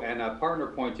view and a partner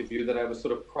point of view, that I was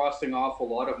sort of crossing off a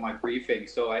lot of my briefing.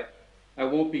 So I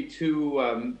won't be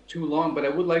too long, but I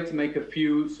would like to make a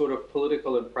few sort of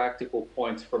political and practical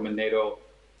points from a NATO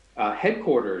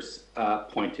headquarters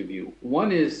point of view.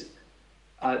 One is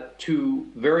to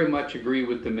very much agree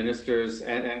with the ministers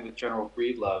and with General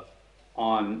Breedlove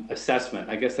on assessment.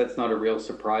 I guess that's not a real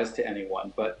surprise to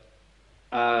anyone, but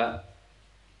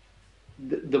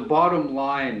the bottom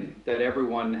line that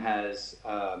everyone has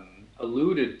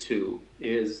alluded to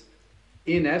is,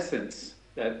 in essence,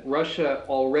 that Russia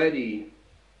already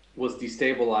was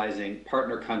destabilizing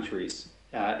partner countries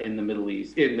in the Middle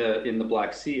East, in the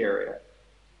Black Sea area.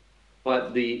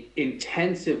 But the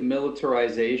intensive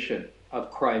militarization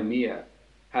of Crimea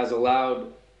has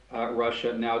allowed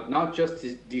Russia now not just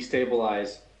to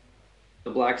destabilize the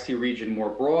Black Sea region more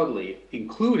broadly,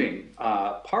 including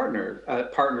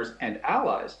partners and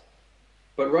allies,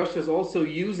 but Russia is also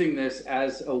using this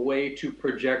as a way to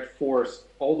project force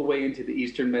all the way into the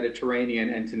Eastern Mediterranean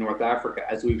and to North Africa,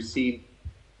 as we've seen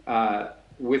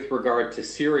with regard to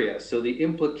Syria. So the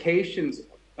implications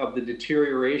of the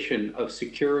deterioration of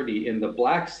security in the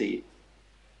Black Sea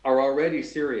are already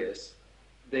serious.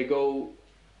 They go,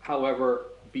 however,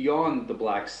 beyond the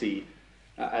Black Sea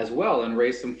as well and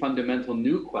raise some fundamental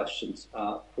new questions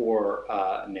for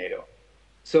NATO.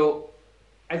 So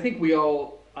I think we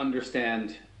all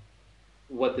understand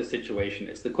what the situation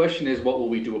is. The question is, what will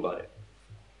we do about it?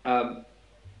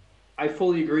 I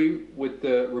fully agree with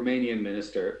the Romanian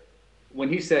minister when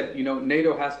he said, you know,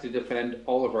 NATO has to defend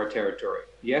all of our territory.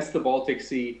 Yes, the Baltic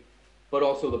Sea, but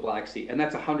also the Black Sea. And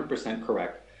that's 100%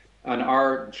 correct. And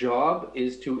our job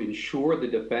is to ensure the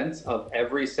defense of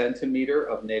every centimeter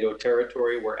of NATO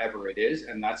territory wherever it is.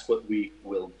 And that's what we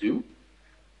will do.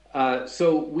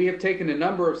 So we have taken a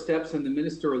number of steps, and the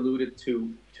minister alluded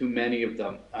to many of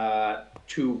them,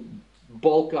 to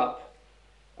bulk up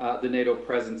the NATO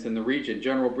presence in the region.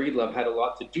 General Breedlove had a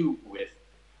lot to do with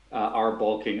our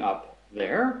bulking up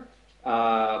there.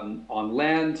 On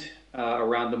land,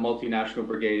 around the multinational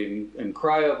brigade in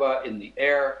Craiova, in the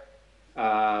air.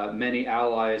 Many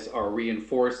allies are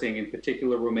reinforcing, in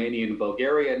particular Romanian and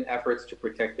Bulgarian efforts to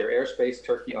protect their airspace.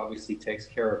 Turkey obviously takes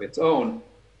care of its own.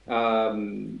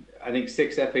 I think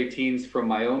 6 F-18s from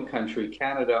my own country,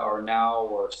 Canada, are now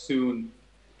or soon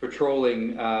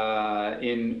patrolling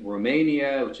in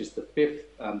Romania, which is the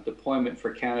 5th deployment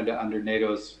for Canada under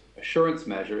NATO's assurance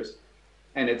measures.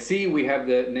 And at sea, we have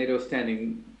the NATO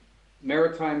standing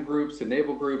maritime groups and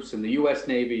naval groups and the US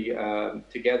Navy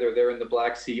together. They're in the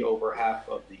Black Sea over half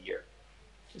of the year.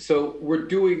 So we're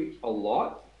doing a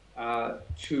lot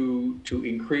to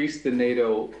increase the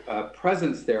NATO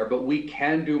presence there, but we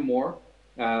can do more.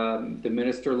 The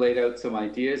minister laid out some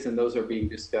ideas, and those are being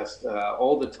discussed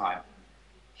all the time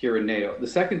here in NATO. The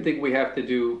second thing we have to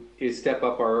do is step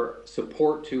up our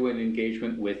support to and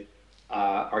engagement with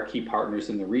our key partners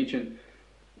in the region,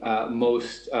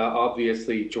 most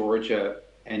obviously Georgia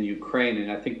and Ukraine.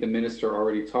 And I think the minister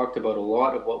already talked about a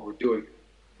lot of what we're doing.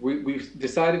 We've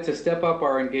decided to step up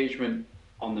our engagement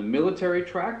on the military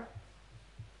track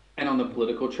and on the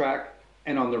political track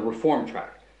and on the reform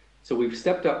track. So we've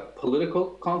stepped up political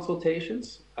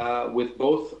consultations with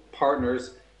both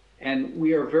partners, and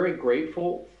we are very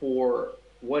grateful for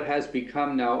what has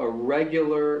become now a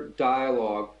regular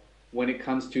dialogue when it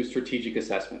comes to strategic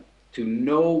assessment. To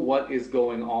know what is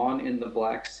going on in the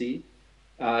Black Sea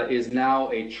is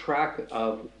now a track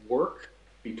of work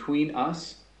between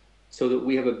us so that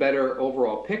we have a better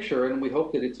overall picture, and we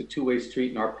hope that it's a two-way street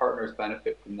and our partners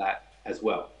benefit from that as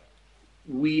well.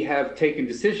 We have taken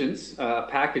decisions, a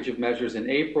package of measures in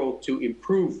April to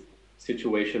improve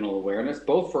situational awareness,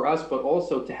 both for us, but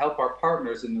also to help our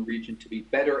partners in the region to be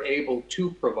better able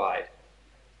to provide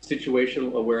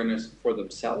situational awareness for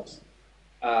themselves.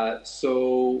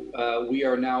 So we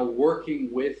are now working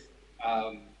with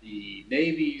the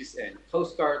navies and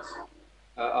coast guards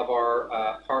of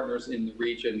our partners in the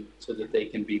region so that they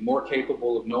can be more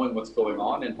capable of knowing what's going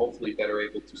on and hopefully better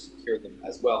able to secure them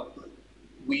as well.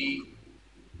 We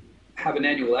have an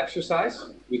annual exercise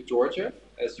with Georgia,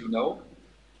 as you know,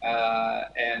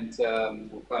 and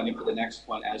we're planning for the next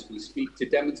one as we speak to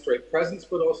demonstrate presence,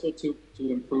 but also to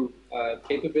improve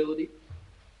capability.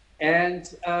 And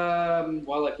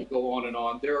while I could go on and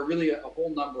on, there are really a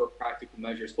whole number of practical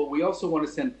measures, but we also want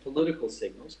to send political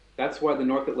signals. That's why the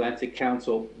North Atlantic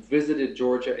Council visited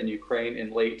Georgia and Ukraine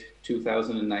in late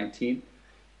 2019.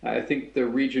 I think the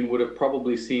region would have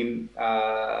probably seen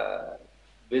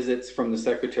visits from the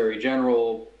Secretary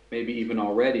General, maybe even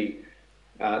already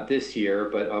this year,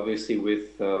 but obviously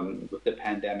with the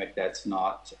pandemic, that's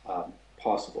not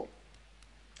possible.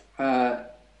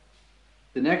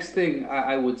 The next thing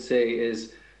I would say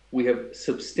is we have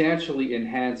substantially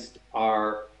enhanced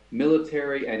our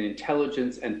military and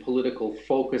intelligence and political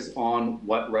focus on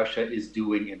what Russia is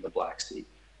doing in the Black Sea.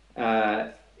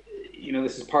 You know,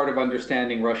 this is part of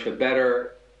understanding Russia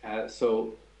better.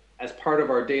 So as part of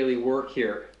our daily work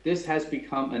here, this has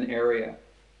become an area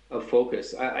of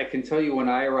focus. I can tell you when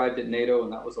I arrived at NATO,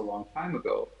 and that was a long time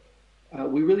ago,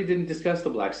 we really didn't discuss the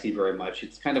Black Sea very much.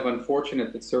 It's kind of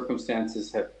unfortunate that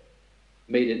circumstances have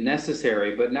made it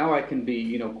necessary, but now I can be,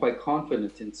 you know, quite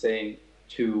confident in saying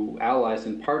to allies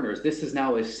and partners, this is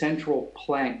now a central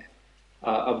plank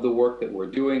of the work that we're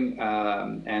doing.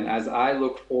 And as I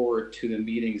look forward to the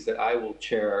meetings that I will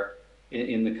chair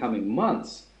in the coming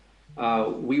months,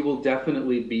 we will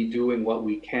definitely be doing what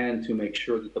we can to make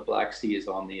sure that the Black Sea is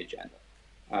on the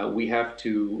agenda. We have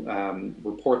to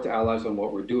report to allies on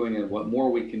what we're doing and what more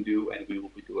we can do, and we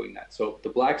will be doing that. So the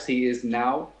Black Sea is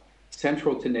now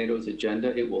central to NATO's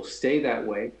agenda. It will stay that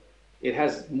way. It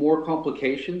has more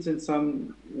complications in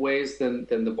some ways than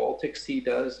the Baltic Sea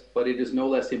does, but it is no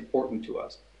less important to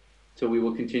us. So we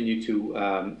will continue to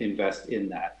invest in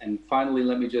that. And finally,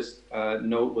 let me just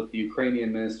note what the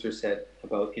Ukrainian minister said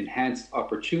about enhanced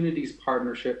opportunities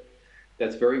partnership.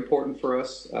 That's very important for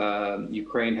us.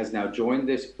 Ukraine has now joined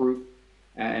this group,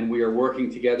 and we are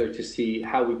working together to see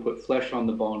how we put flesh on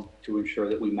the bone to ensure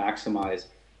that we maximize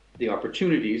the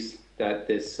opportunities that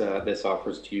this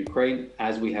offers to Ukraine,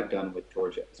 as we have done with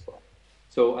Georgia as well.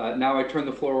 So now I turn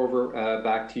the floor over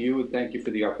back to you, and thank you for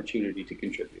the opportunity to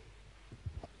contribute.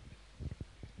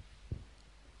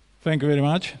 Thank you very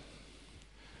much.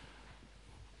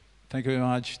 Thank you very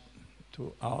much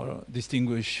to our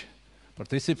distinguished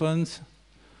participants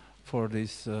for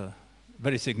this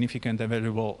very significant and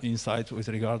valuable insight with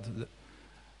regard to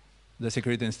the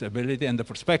security and stability and the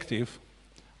perspective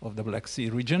of the Black Sea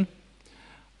region.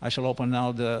 I shall open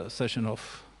now the session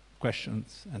of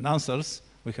questions and answers.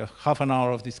 We have half an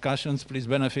hour of discussions. Please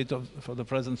benefit for the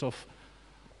presence of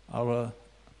our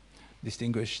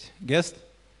distinguished guest.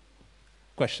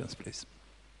 Questions, please.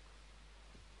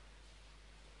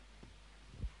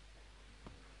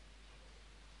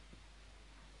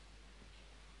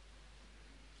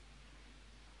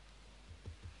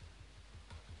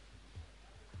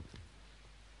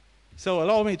 So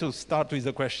allow me to start with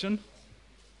a question.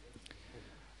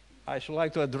 I should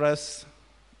like to address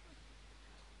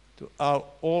to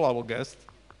all our guests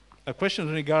a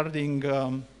question regarding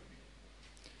the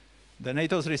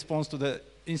NATO's response to the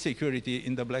insecurity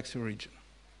in the Black Sea region.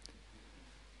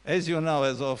 As you know,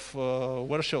 as of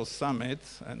Warsaw Summit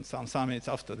and some summits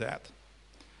after that,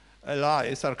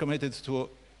 allies are committed to,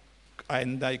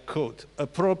 and I quote,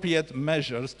 appropriate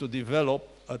measures to develop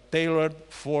a tailored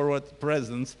forward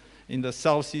presence in the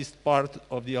southeast part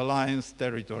of the alliance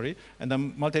territory and a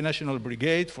multinational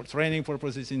brigade for training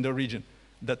purposes in the region.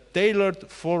 The tailored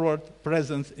forward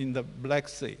presence in the Black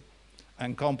Sea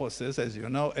encompasses, as you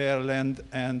know, air, land,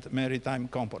 and maritime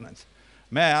components.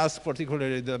 May I ask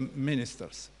particularly the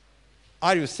ministers,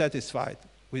 are you satisfied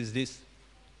with this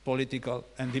political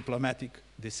and diplomatic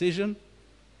decision?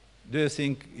 Do you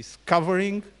think it's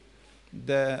covering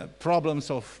the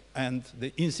problems and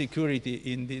the insecurity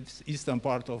in this eastern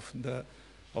part of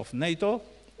NATO,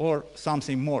 or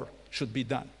something more should be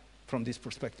done from this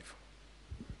perspective?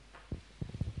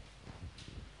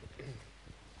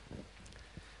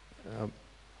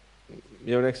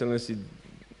 Your Excellency,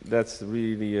 that's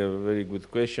really a very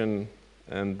good question,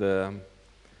 and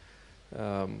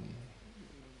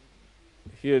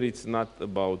here it's not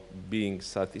about being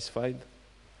satisfied.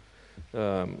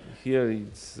 Here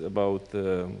it's about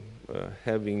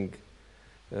having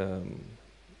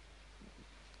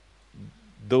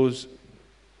those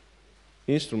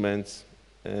instruments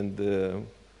and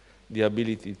the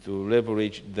ability to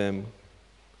leverage them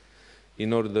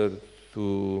in order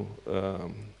to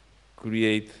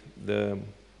create the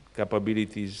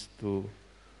capabilities to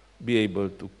be able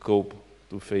to cope,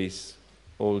 to face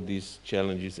all these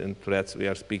challenges and threats we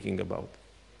are speaking about.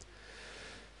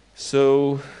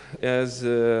 So, as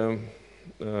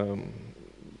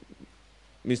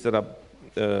Mr.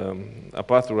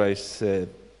 Appathurai said,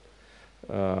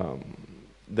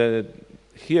 that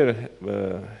here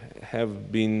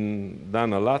have been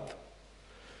done a lot.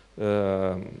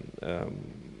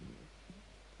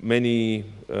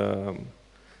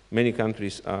 Many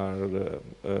countries are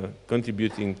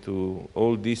contributing to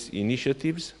all these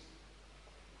initiatives,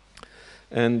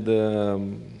 and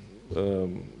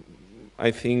I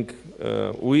think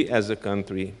we as a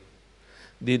country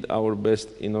did our best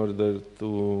in order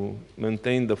to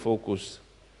maintain the focus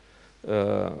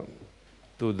to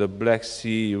the Black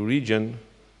Sea region,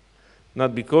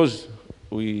 not because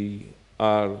we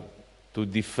are to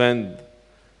defend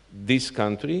this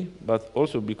country, but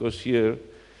also because here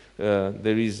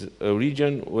there is a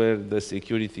region where the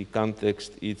security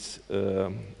context is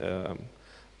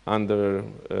under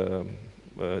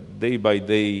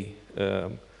day-by-day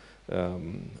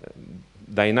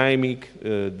dynamic,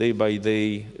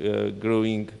 day-by-day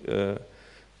growing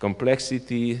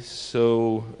complexity.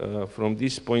 So from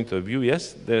this point of view,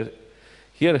 yes,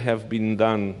 here have been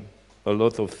done a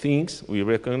lot of things, we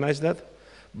recognize that,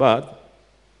 but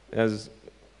as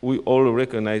we all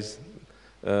recognize,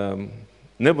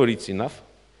 never it's enough,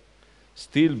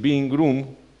 still being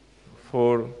room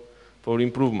for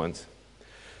improvements.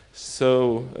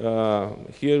 So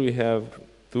here we have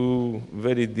two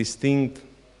very distinct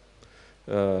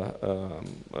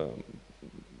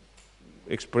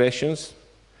expressions,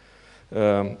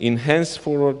 enhanced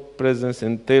forward presence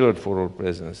and tailored forward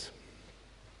presence.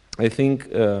 I think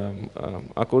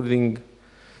according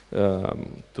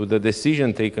to the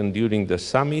decision taken during the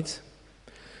summits.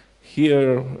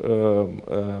 Here,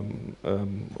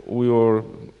 we were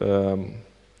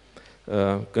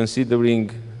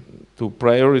considering to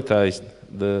prioritize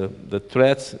the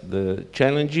threats, the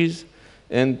challenges,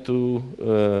 and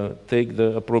to take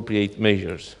the appropriate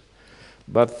measures.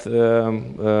 But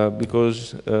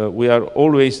because we are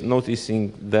always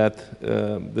noticing that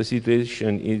the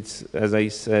situation is, as I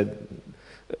said,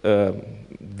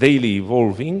 daily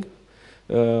evolving,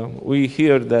 we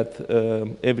hear that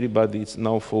everybody is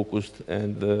now focused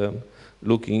and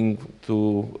looking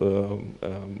to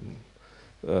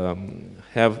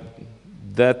have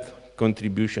that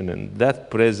contribution and that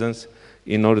presence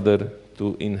in order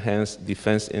to enhance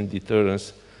defense and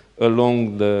deterrence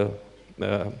along the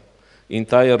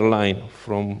entire line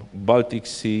from Baltic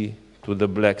Sea to the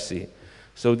Black Sea.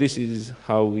 So this is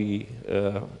how we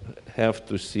have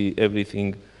to see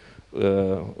everything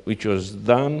which was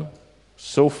done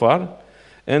so far,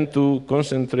 and to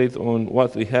concentrate on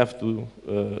what we have to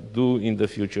do in the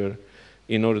future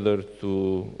in order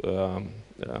to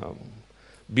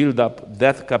build up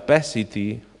that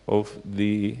capacity of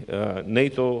the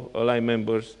NATO ally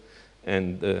members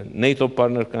and NATO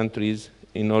partner countries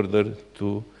in order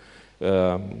to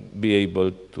be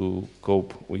able to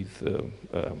cope with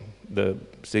the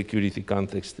security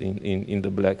context in the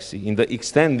Black Sea, in the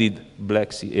extended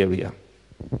Black Sea area.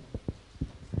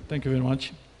 Thank you very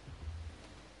much.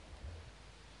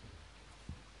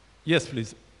 Yes,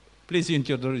 please. Please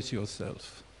introduce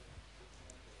yourself.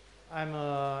 I'm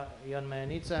Ion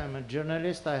Menița. I'm a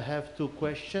journalist. I have two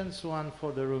questions, one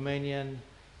for the Romanian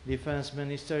Defense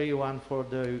Ministry, one for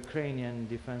the Ukrainian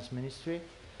Defense Ministry.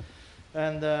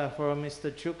 And for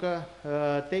Mr.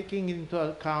 Ciucă, taking into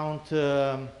account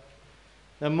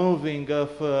the moving of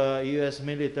US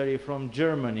military from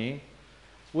Germany,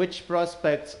 which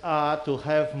prospects are to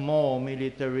have more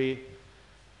military,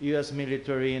 US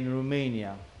military in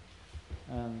Romania?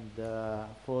 And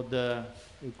for the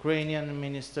Ukrainian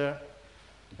Minister,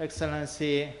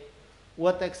 Excellency,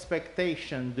 what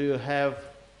expectation do you have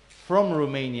from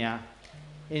Romania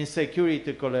in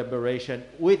security collaboration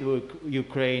with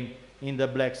Ukraine in the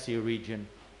Black Sea region?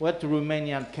 What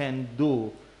Romania can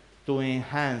do to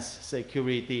enhance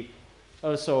security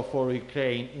also for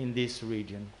Ukraine in this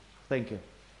region? Thank you.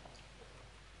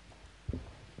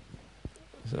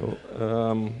 So,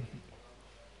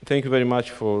 thank you very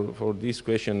much for this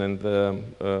question, and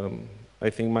I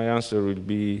think my answer will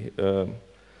be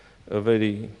a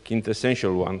very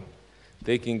quintessential one,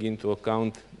 taking into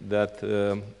account that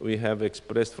we have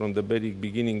expressed from the very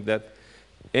beginning that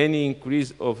any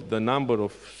increase of the number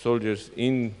of soldiers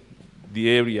in the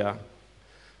area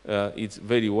is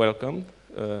very welcome,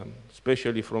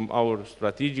 especially from our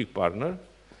strategic partner.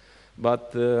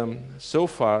 But so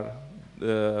far,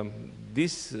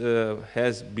 this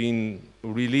has been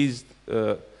released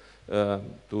to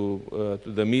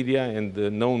the media and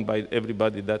known by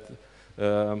everybody that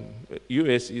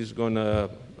US is going to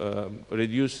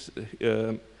reduce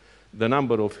the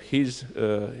number of his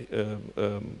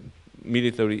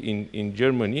military in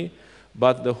Germany,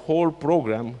 but the whole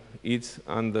program is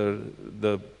under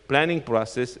the planning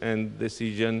process, and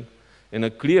decision, and a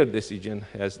clear decision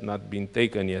has not been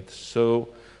taken yet. So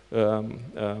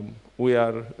we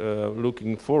are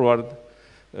looking forward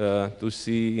to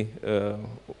see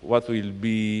what will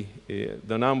be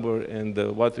the number and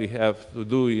what we have to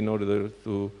do in order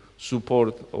to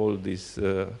support all these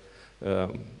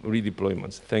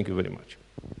redeployments. Thank you very much.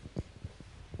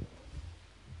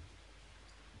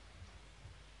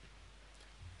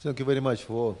 Thank you very much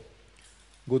for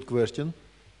good question.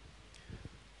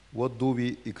 What do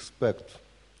we expect?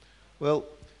 Well,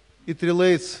 it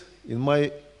relates, in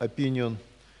my opinion,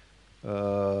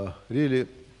 really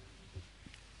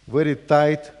very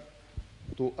tight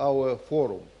to our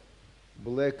forum,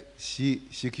 Black Sea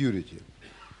security.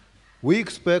 We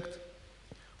expect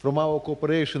from our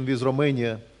cooperation with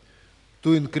Romania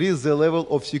to increase the level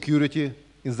of security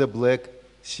in the Black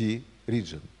Sea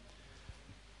region.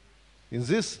 In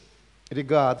this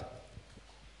regard,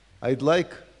 I'd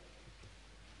like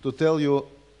to tell you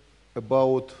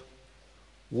about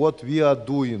what we are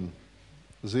doing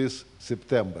this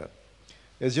September.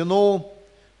 As you know,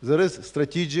 there is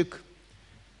strategic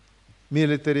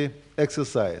military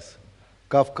exercise,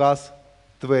 Kavkaz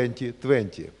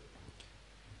 2020,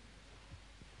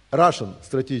 Russian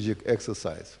strategic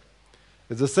exercise.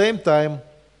 At the same time,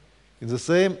 in the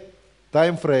same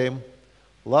time frame,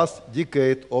 last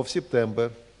decade of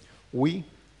September, we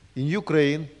in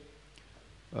Ukraine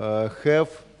have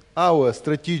our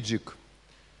strategic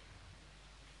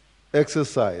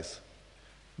exercise,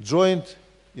 joint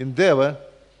endeavor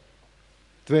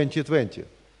 2020.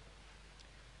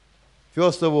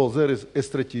 First of all, there is a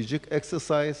strategic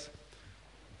exercise.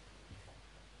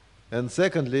 And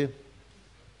secondly,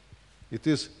 it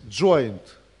is joint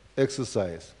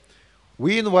exercise.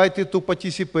 We invited to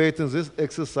participate in this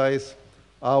exercise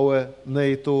our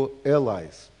NATO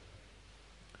allies.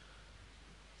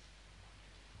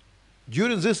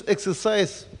 During this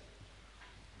exercise,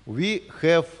 we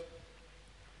have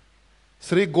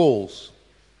 3 goals.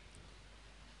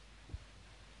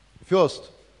 First,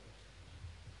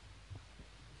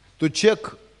 to check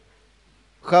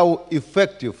how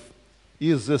effective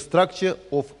is the structure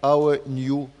of our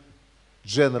new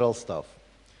general staff.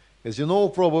 As you know,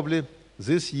 probably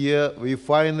this year we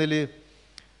finally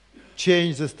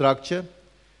changed the structure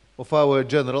of our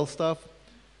general staff,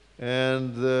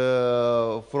 and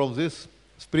from this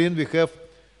spring we have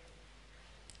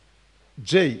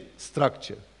J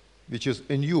structure, which is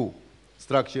a new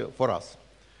structure for us.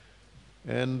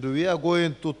 And we are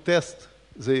going to test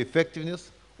the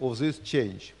effectiveness of this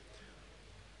change.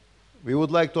 We would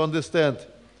like to understand,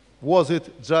 was it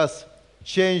just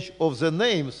change of the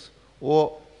names,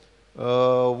 or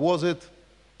was it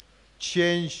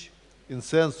change in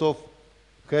sense of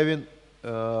having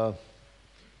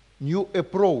new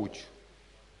approach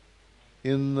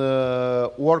in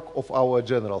work of our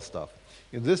general staff?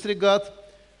 In this regard,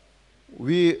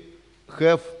 we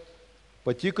have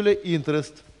particular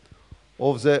interest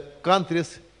of the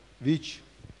countries which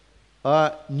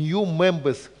are new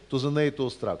members to the NATO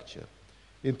structure.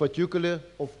 In particular,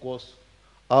 of course,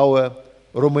 our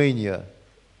Romanian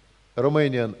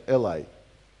ally.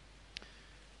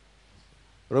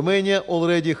 Romania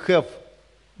already have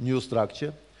new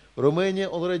structure. Romania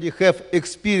already have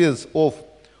experience of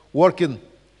working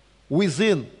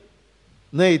within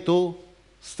NATO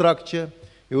structure.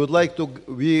 We would like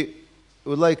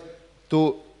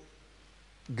to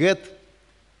get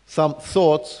some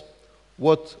thoughts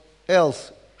what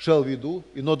else shall we do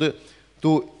in order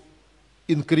to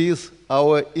increase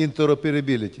our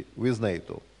interoperability with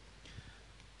NATO.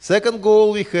 Second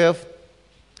goal we have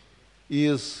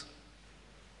is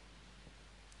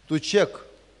to check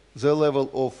the level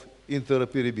of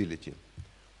interoperability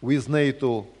with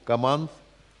NATO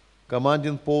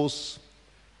commanding posts,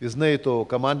 with NATO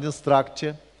commanding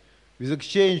structure, with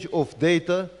exchange of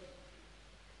data,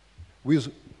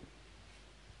 with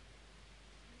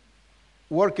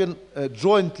working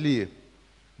jointly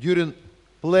during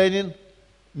planning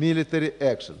military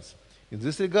actions. In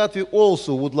this regard, we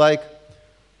also would like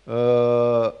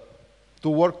to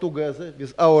work together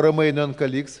with our Romanian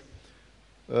colleagues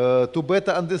to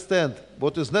better understand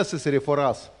what is necessary for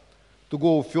us to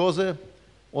go further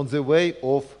on the way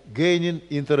of gaining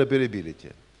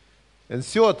interoperability. And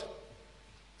third,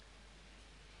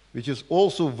 which is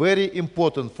also very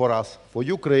important for us, for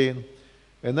Ukraine,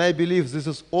 and I believe this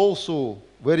is also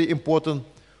very important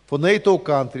for NATO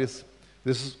countries.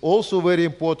 This is also very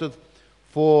important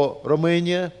for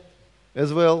Romania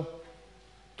as well,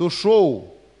 to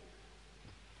show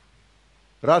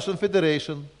Russian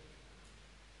Federation,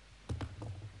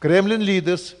 Kremlin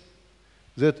leaders,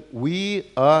 that we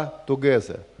are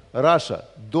together. Russia,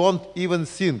 don't even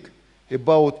think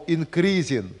about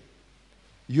increasing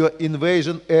your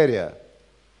invasion area.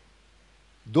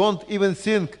 Don't even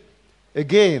think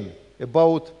again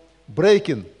about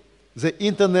breaking the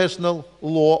international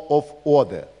law of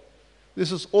order.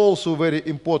 This is also a very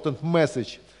important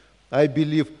message I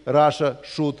believe Russia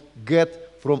should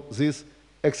get from this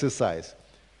exercise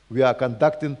we are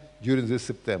conducting during this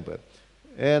September.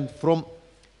 And from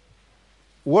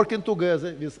working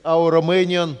together with our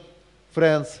Romanian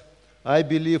friends, I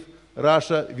believe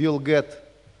Russia will get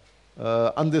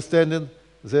understanding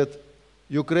that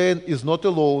Ukraine is not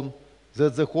alone,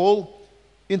 that the whole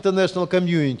international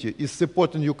community is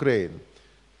supporting Ukraine.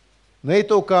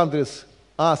 NATO countries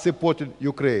are supporting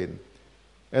Ukraine,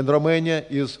 and Romania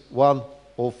is one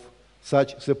of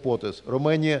such supporters.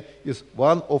 Romania is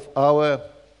one of our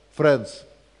friends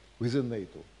within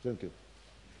NATO. Thank you.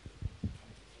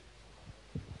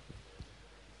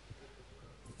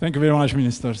 Thank you very much,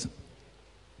 ministers.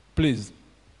 Please,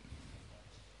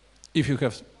 if you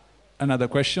have another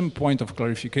question, point of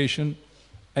clarification,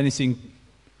 anything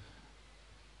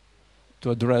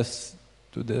to address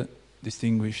to the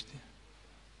distinguished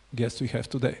guests we have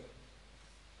today.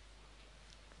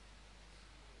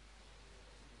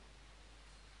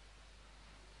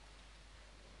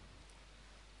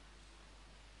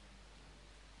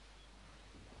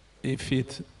 If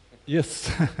it,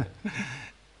 yes,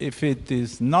 if it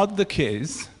is not the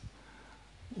case,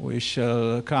 we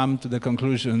shall come to the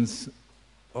conclusions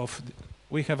of,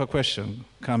 we have a question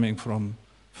coming from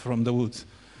the woods.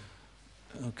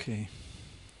 Okay.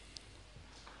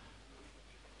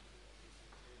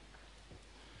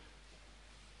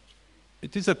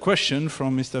 It is a question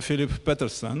from Mr. Philip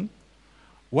Peterson.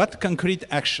 What concrete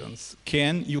actions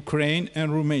can Ukraine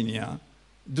and Romania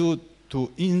do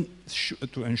to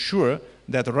ensure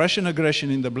that Russian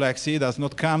aggression in the Black Sea does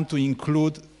not come to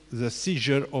include the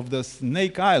seizure of the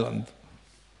Snake Island?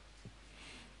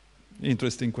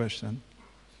 Interesting question.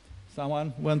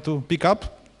 Someone want to pick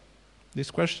up this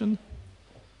question?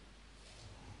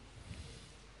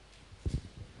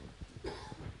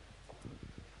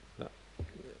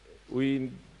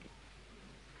 We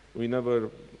never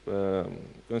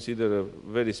consider a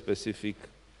very specific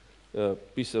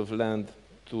piece of land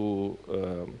to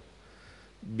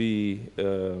be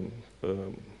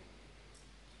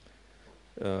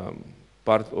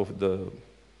part of the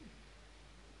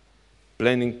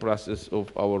planning process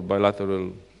of our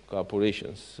bilateral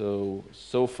cooperation.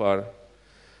 So far,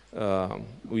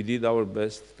 we did our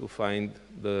best to find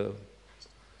the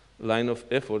line of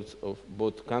efforts of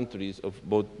both countries, of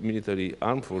both military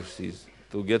armed forces,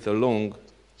 to get along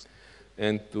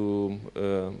and to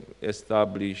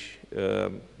establish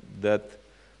that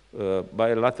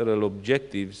bilateral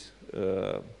objectives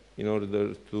in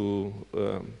order to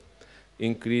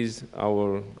increase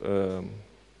our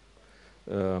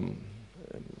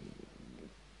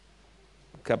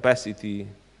capacity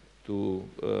to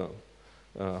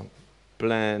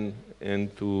plan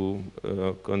and to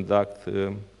conduct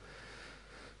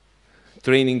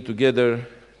training together,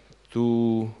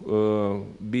 to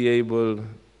be able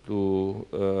to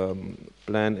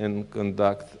plan and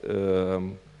conduct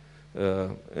and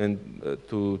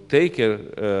to take care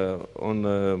on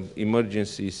an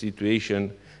emergency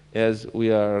situation, as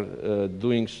we are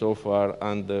doing so far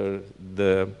under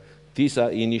the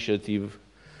TISA initiative.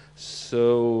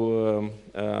 So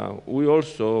we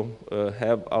also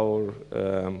have our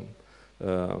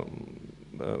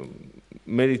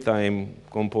maritime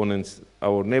components,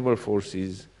 our naval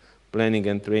forces, planning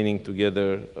and training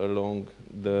together along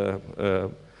the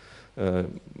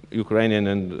Ukrainian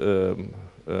and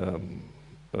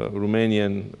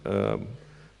Romanian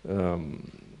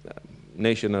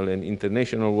national and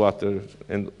international water,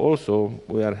 and also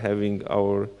we are having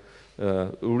our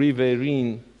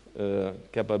riverine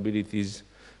capabilities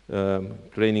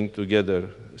training together.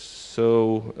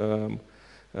 So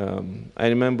I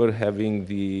remember having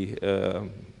the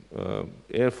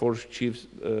Air Force chiefs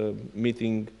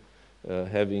meeting,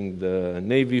 having the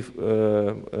Navy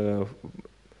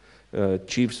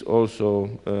chiefs also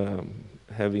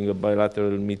having a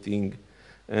bilateral meeting,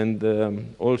 and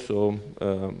also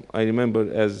I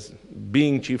remember, as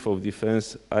being Chief of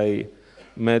Defense, I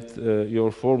met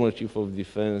your former Chief of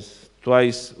Defense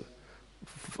twice,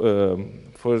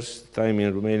 first time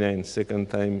in Romania and second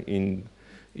time in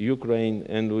Ukraine,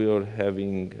 and we are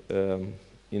having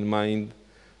in mind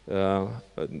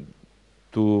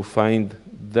to find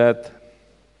that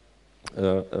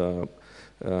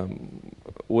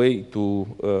way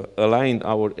to align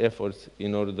our efforts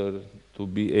in order to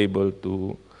be able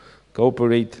to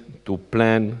cooperate, to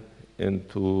plan, and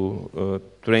to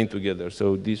train together.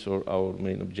 So these are our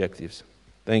main objectives.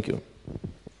 Thank you.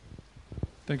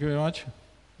 Thank you very much.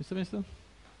 Mr. Minister?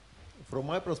 From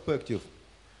my perspective,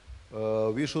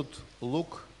 we should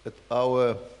look at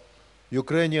our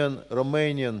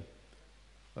Ukrainian-Romanian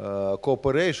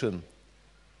cooperation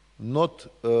not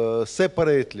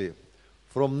separately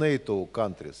from NATO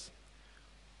countries.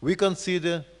 We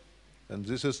consider, and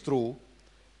this is true,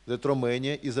 that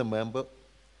Romania is a member,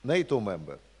 NATO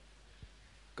member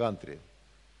country.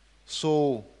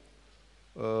 So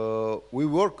we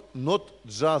work not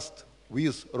just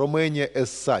with Romania as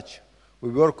such, we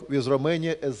work with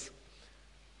Romania as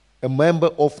a member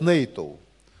of NATO.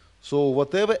 So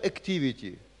whatever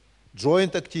activity,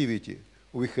 joint activity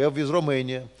we have with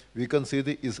Romania, we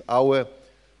consider is our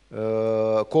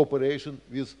cooperation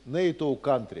with NATO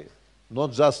country,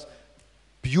 not just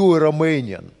pure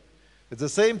Romanian. At the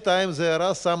same time, there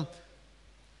are some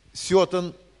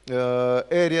certain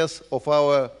areas of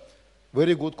our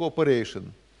very good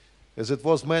cooperation. As it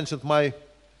was mentioned by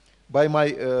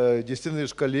my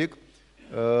distinguished colleague,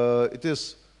 it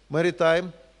is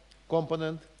maritime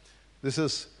component, this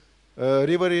is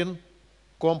riverine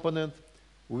component.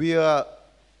 We are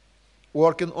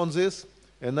working on this,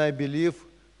 and I believe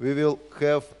we will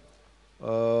have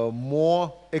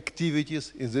more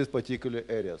activities in these particular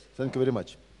areas. Thank you very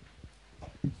much.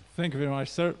 Thank you very much,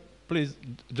 sir. Please,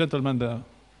 gentlemen there.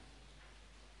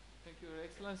 Thank you, Your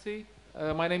Excellency.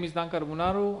 My name is Dan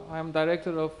Carbunaru. I am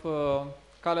director of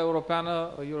Calea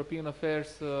Europeană, a European Affairs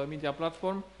media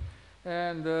platform.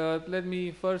 And let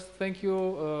me first thank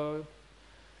you,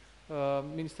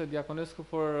 Minister Diaconescu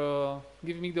for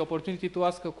giving me the opportunity to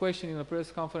ask a question in a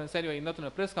press conference. Anyway, not in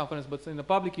a press conference, but in a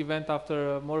public event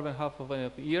after more than half of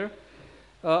a year.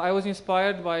 I was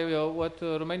inspired by what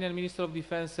Romanian Minister of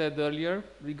Defense said earlier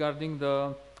regarding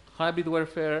the hybrid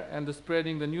warfare and the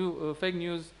spreading the new fake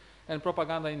news and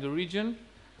propaganda in the region,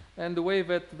 and the way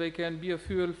that they can be a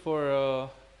fuel for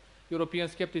European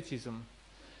skepticism.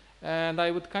 And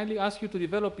I would kindly ask you to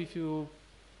develop, if you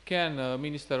can,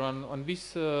 Minister, on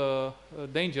this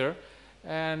danger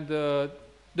and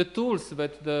the tools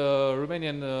that the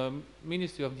Romanian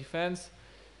Ministry of Defense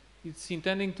is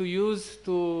intending to use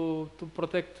to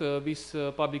protect this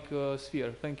public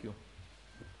sphere. Thank you.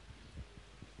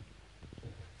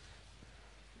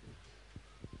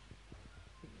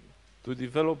 To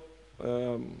develop,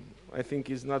 I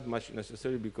think is not much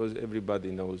necessary because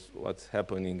everybody knows what's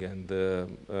happening, and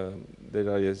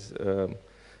there is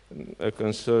a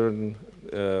concern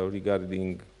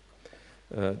regarding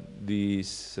the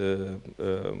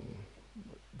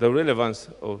relevance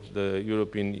of the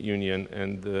European Union,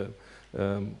 and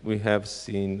we have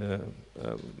seen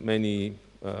many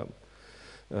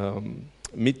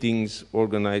meetings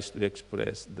organized to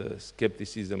express the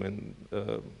skepticism, and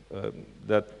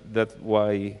that's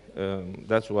why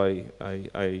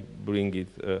I bring it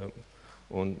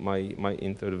on my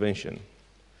intervention.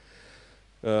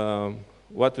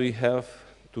 What we have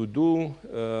to do,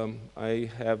 I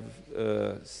have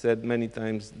said many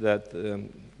times that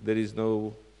there is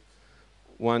no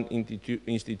one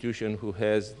institution who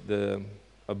has the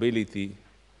ability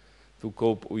to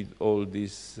cope with all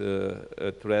these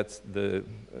threats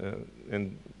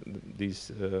and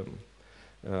this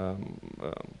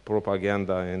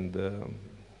propaganda and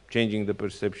changing the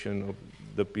perception of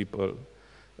the people.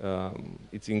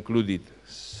 It's included.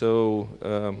 So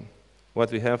what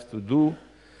we have to do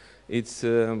is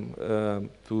to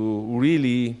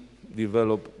really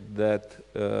develop that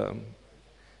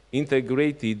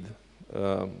integrated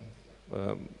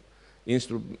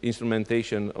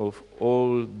instrumentation of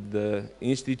all the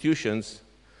institutions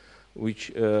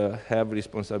which have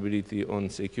responsibility on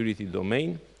security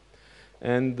domain.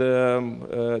 And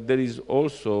there is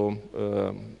also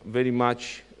very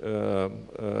much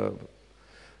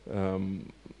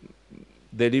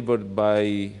delivered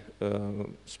by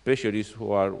specialists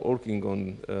who are working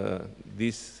on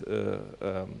this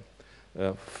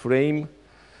frame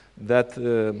that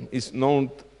is not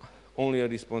only a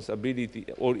responsibility,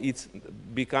 or it's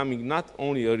becoming not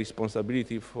only a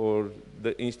responsibility for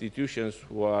the institutions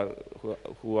who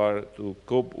are to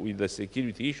cope with the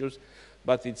security issues,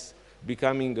 but it's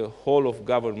becoming a whole of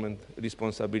government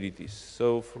responsibilities.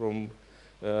 So from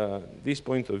this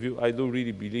point of view, I do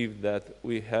really believe that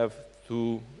we have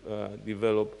to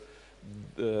develop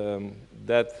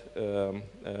that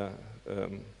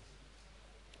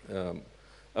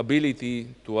ability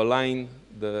to align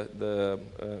the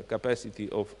capacity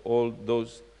of all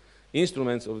those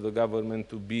instruments of the government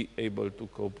to be able to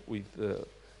cope with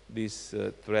these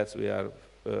threats we are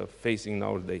facing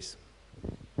nowadays.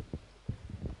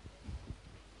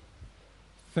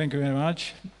 Thank you very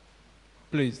much.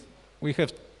 Please, we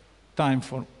have time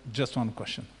for just one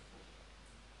question.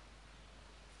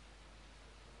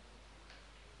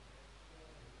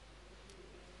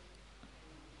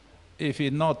 If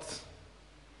it not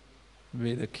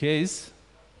be the case,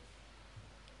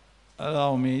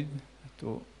 allow me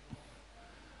to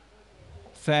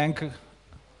thank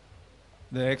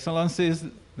the Excellencies,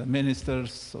 the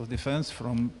Ministers of Defense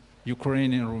from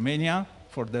Ukraine and Romania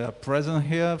for their presence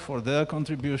here, for their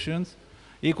contributions.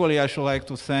 Equally, I should like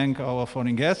to thank our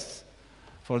foreign guests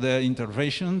for their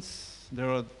interventions. They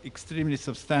are extremely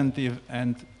substantive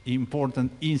and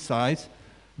important insights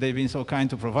they've been so kind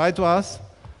to provide to us.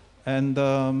 And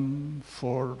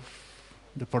for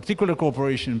the particular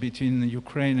cooperation between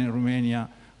Ukraine and Romania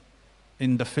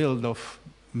in the field of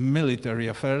military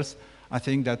affairs, I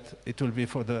think that it will be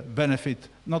for the benefit,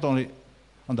 not only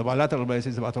on the bilateral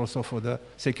basis, but also for the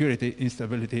security,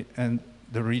 instability, and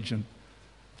the region.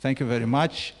 Thank you very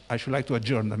much. I should like to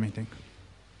adjourn the meeting.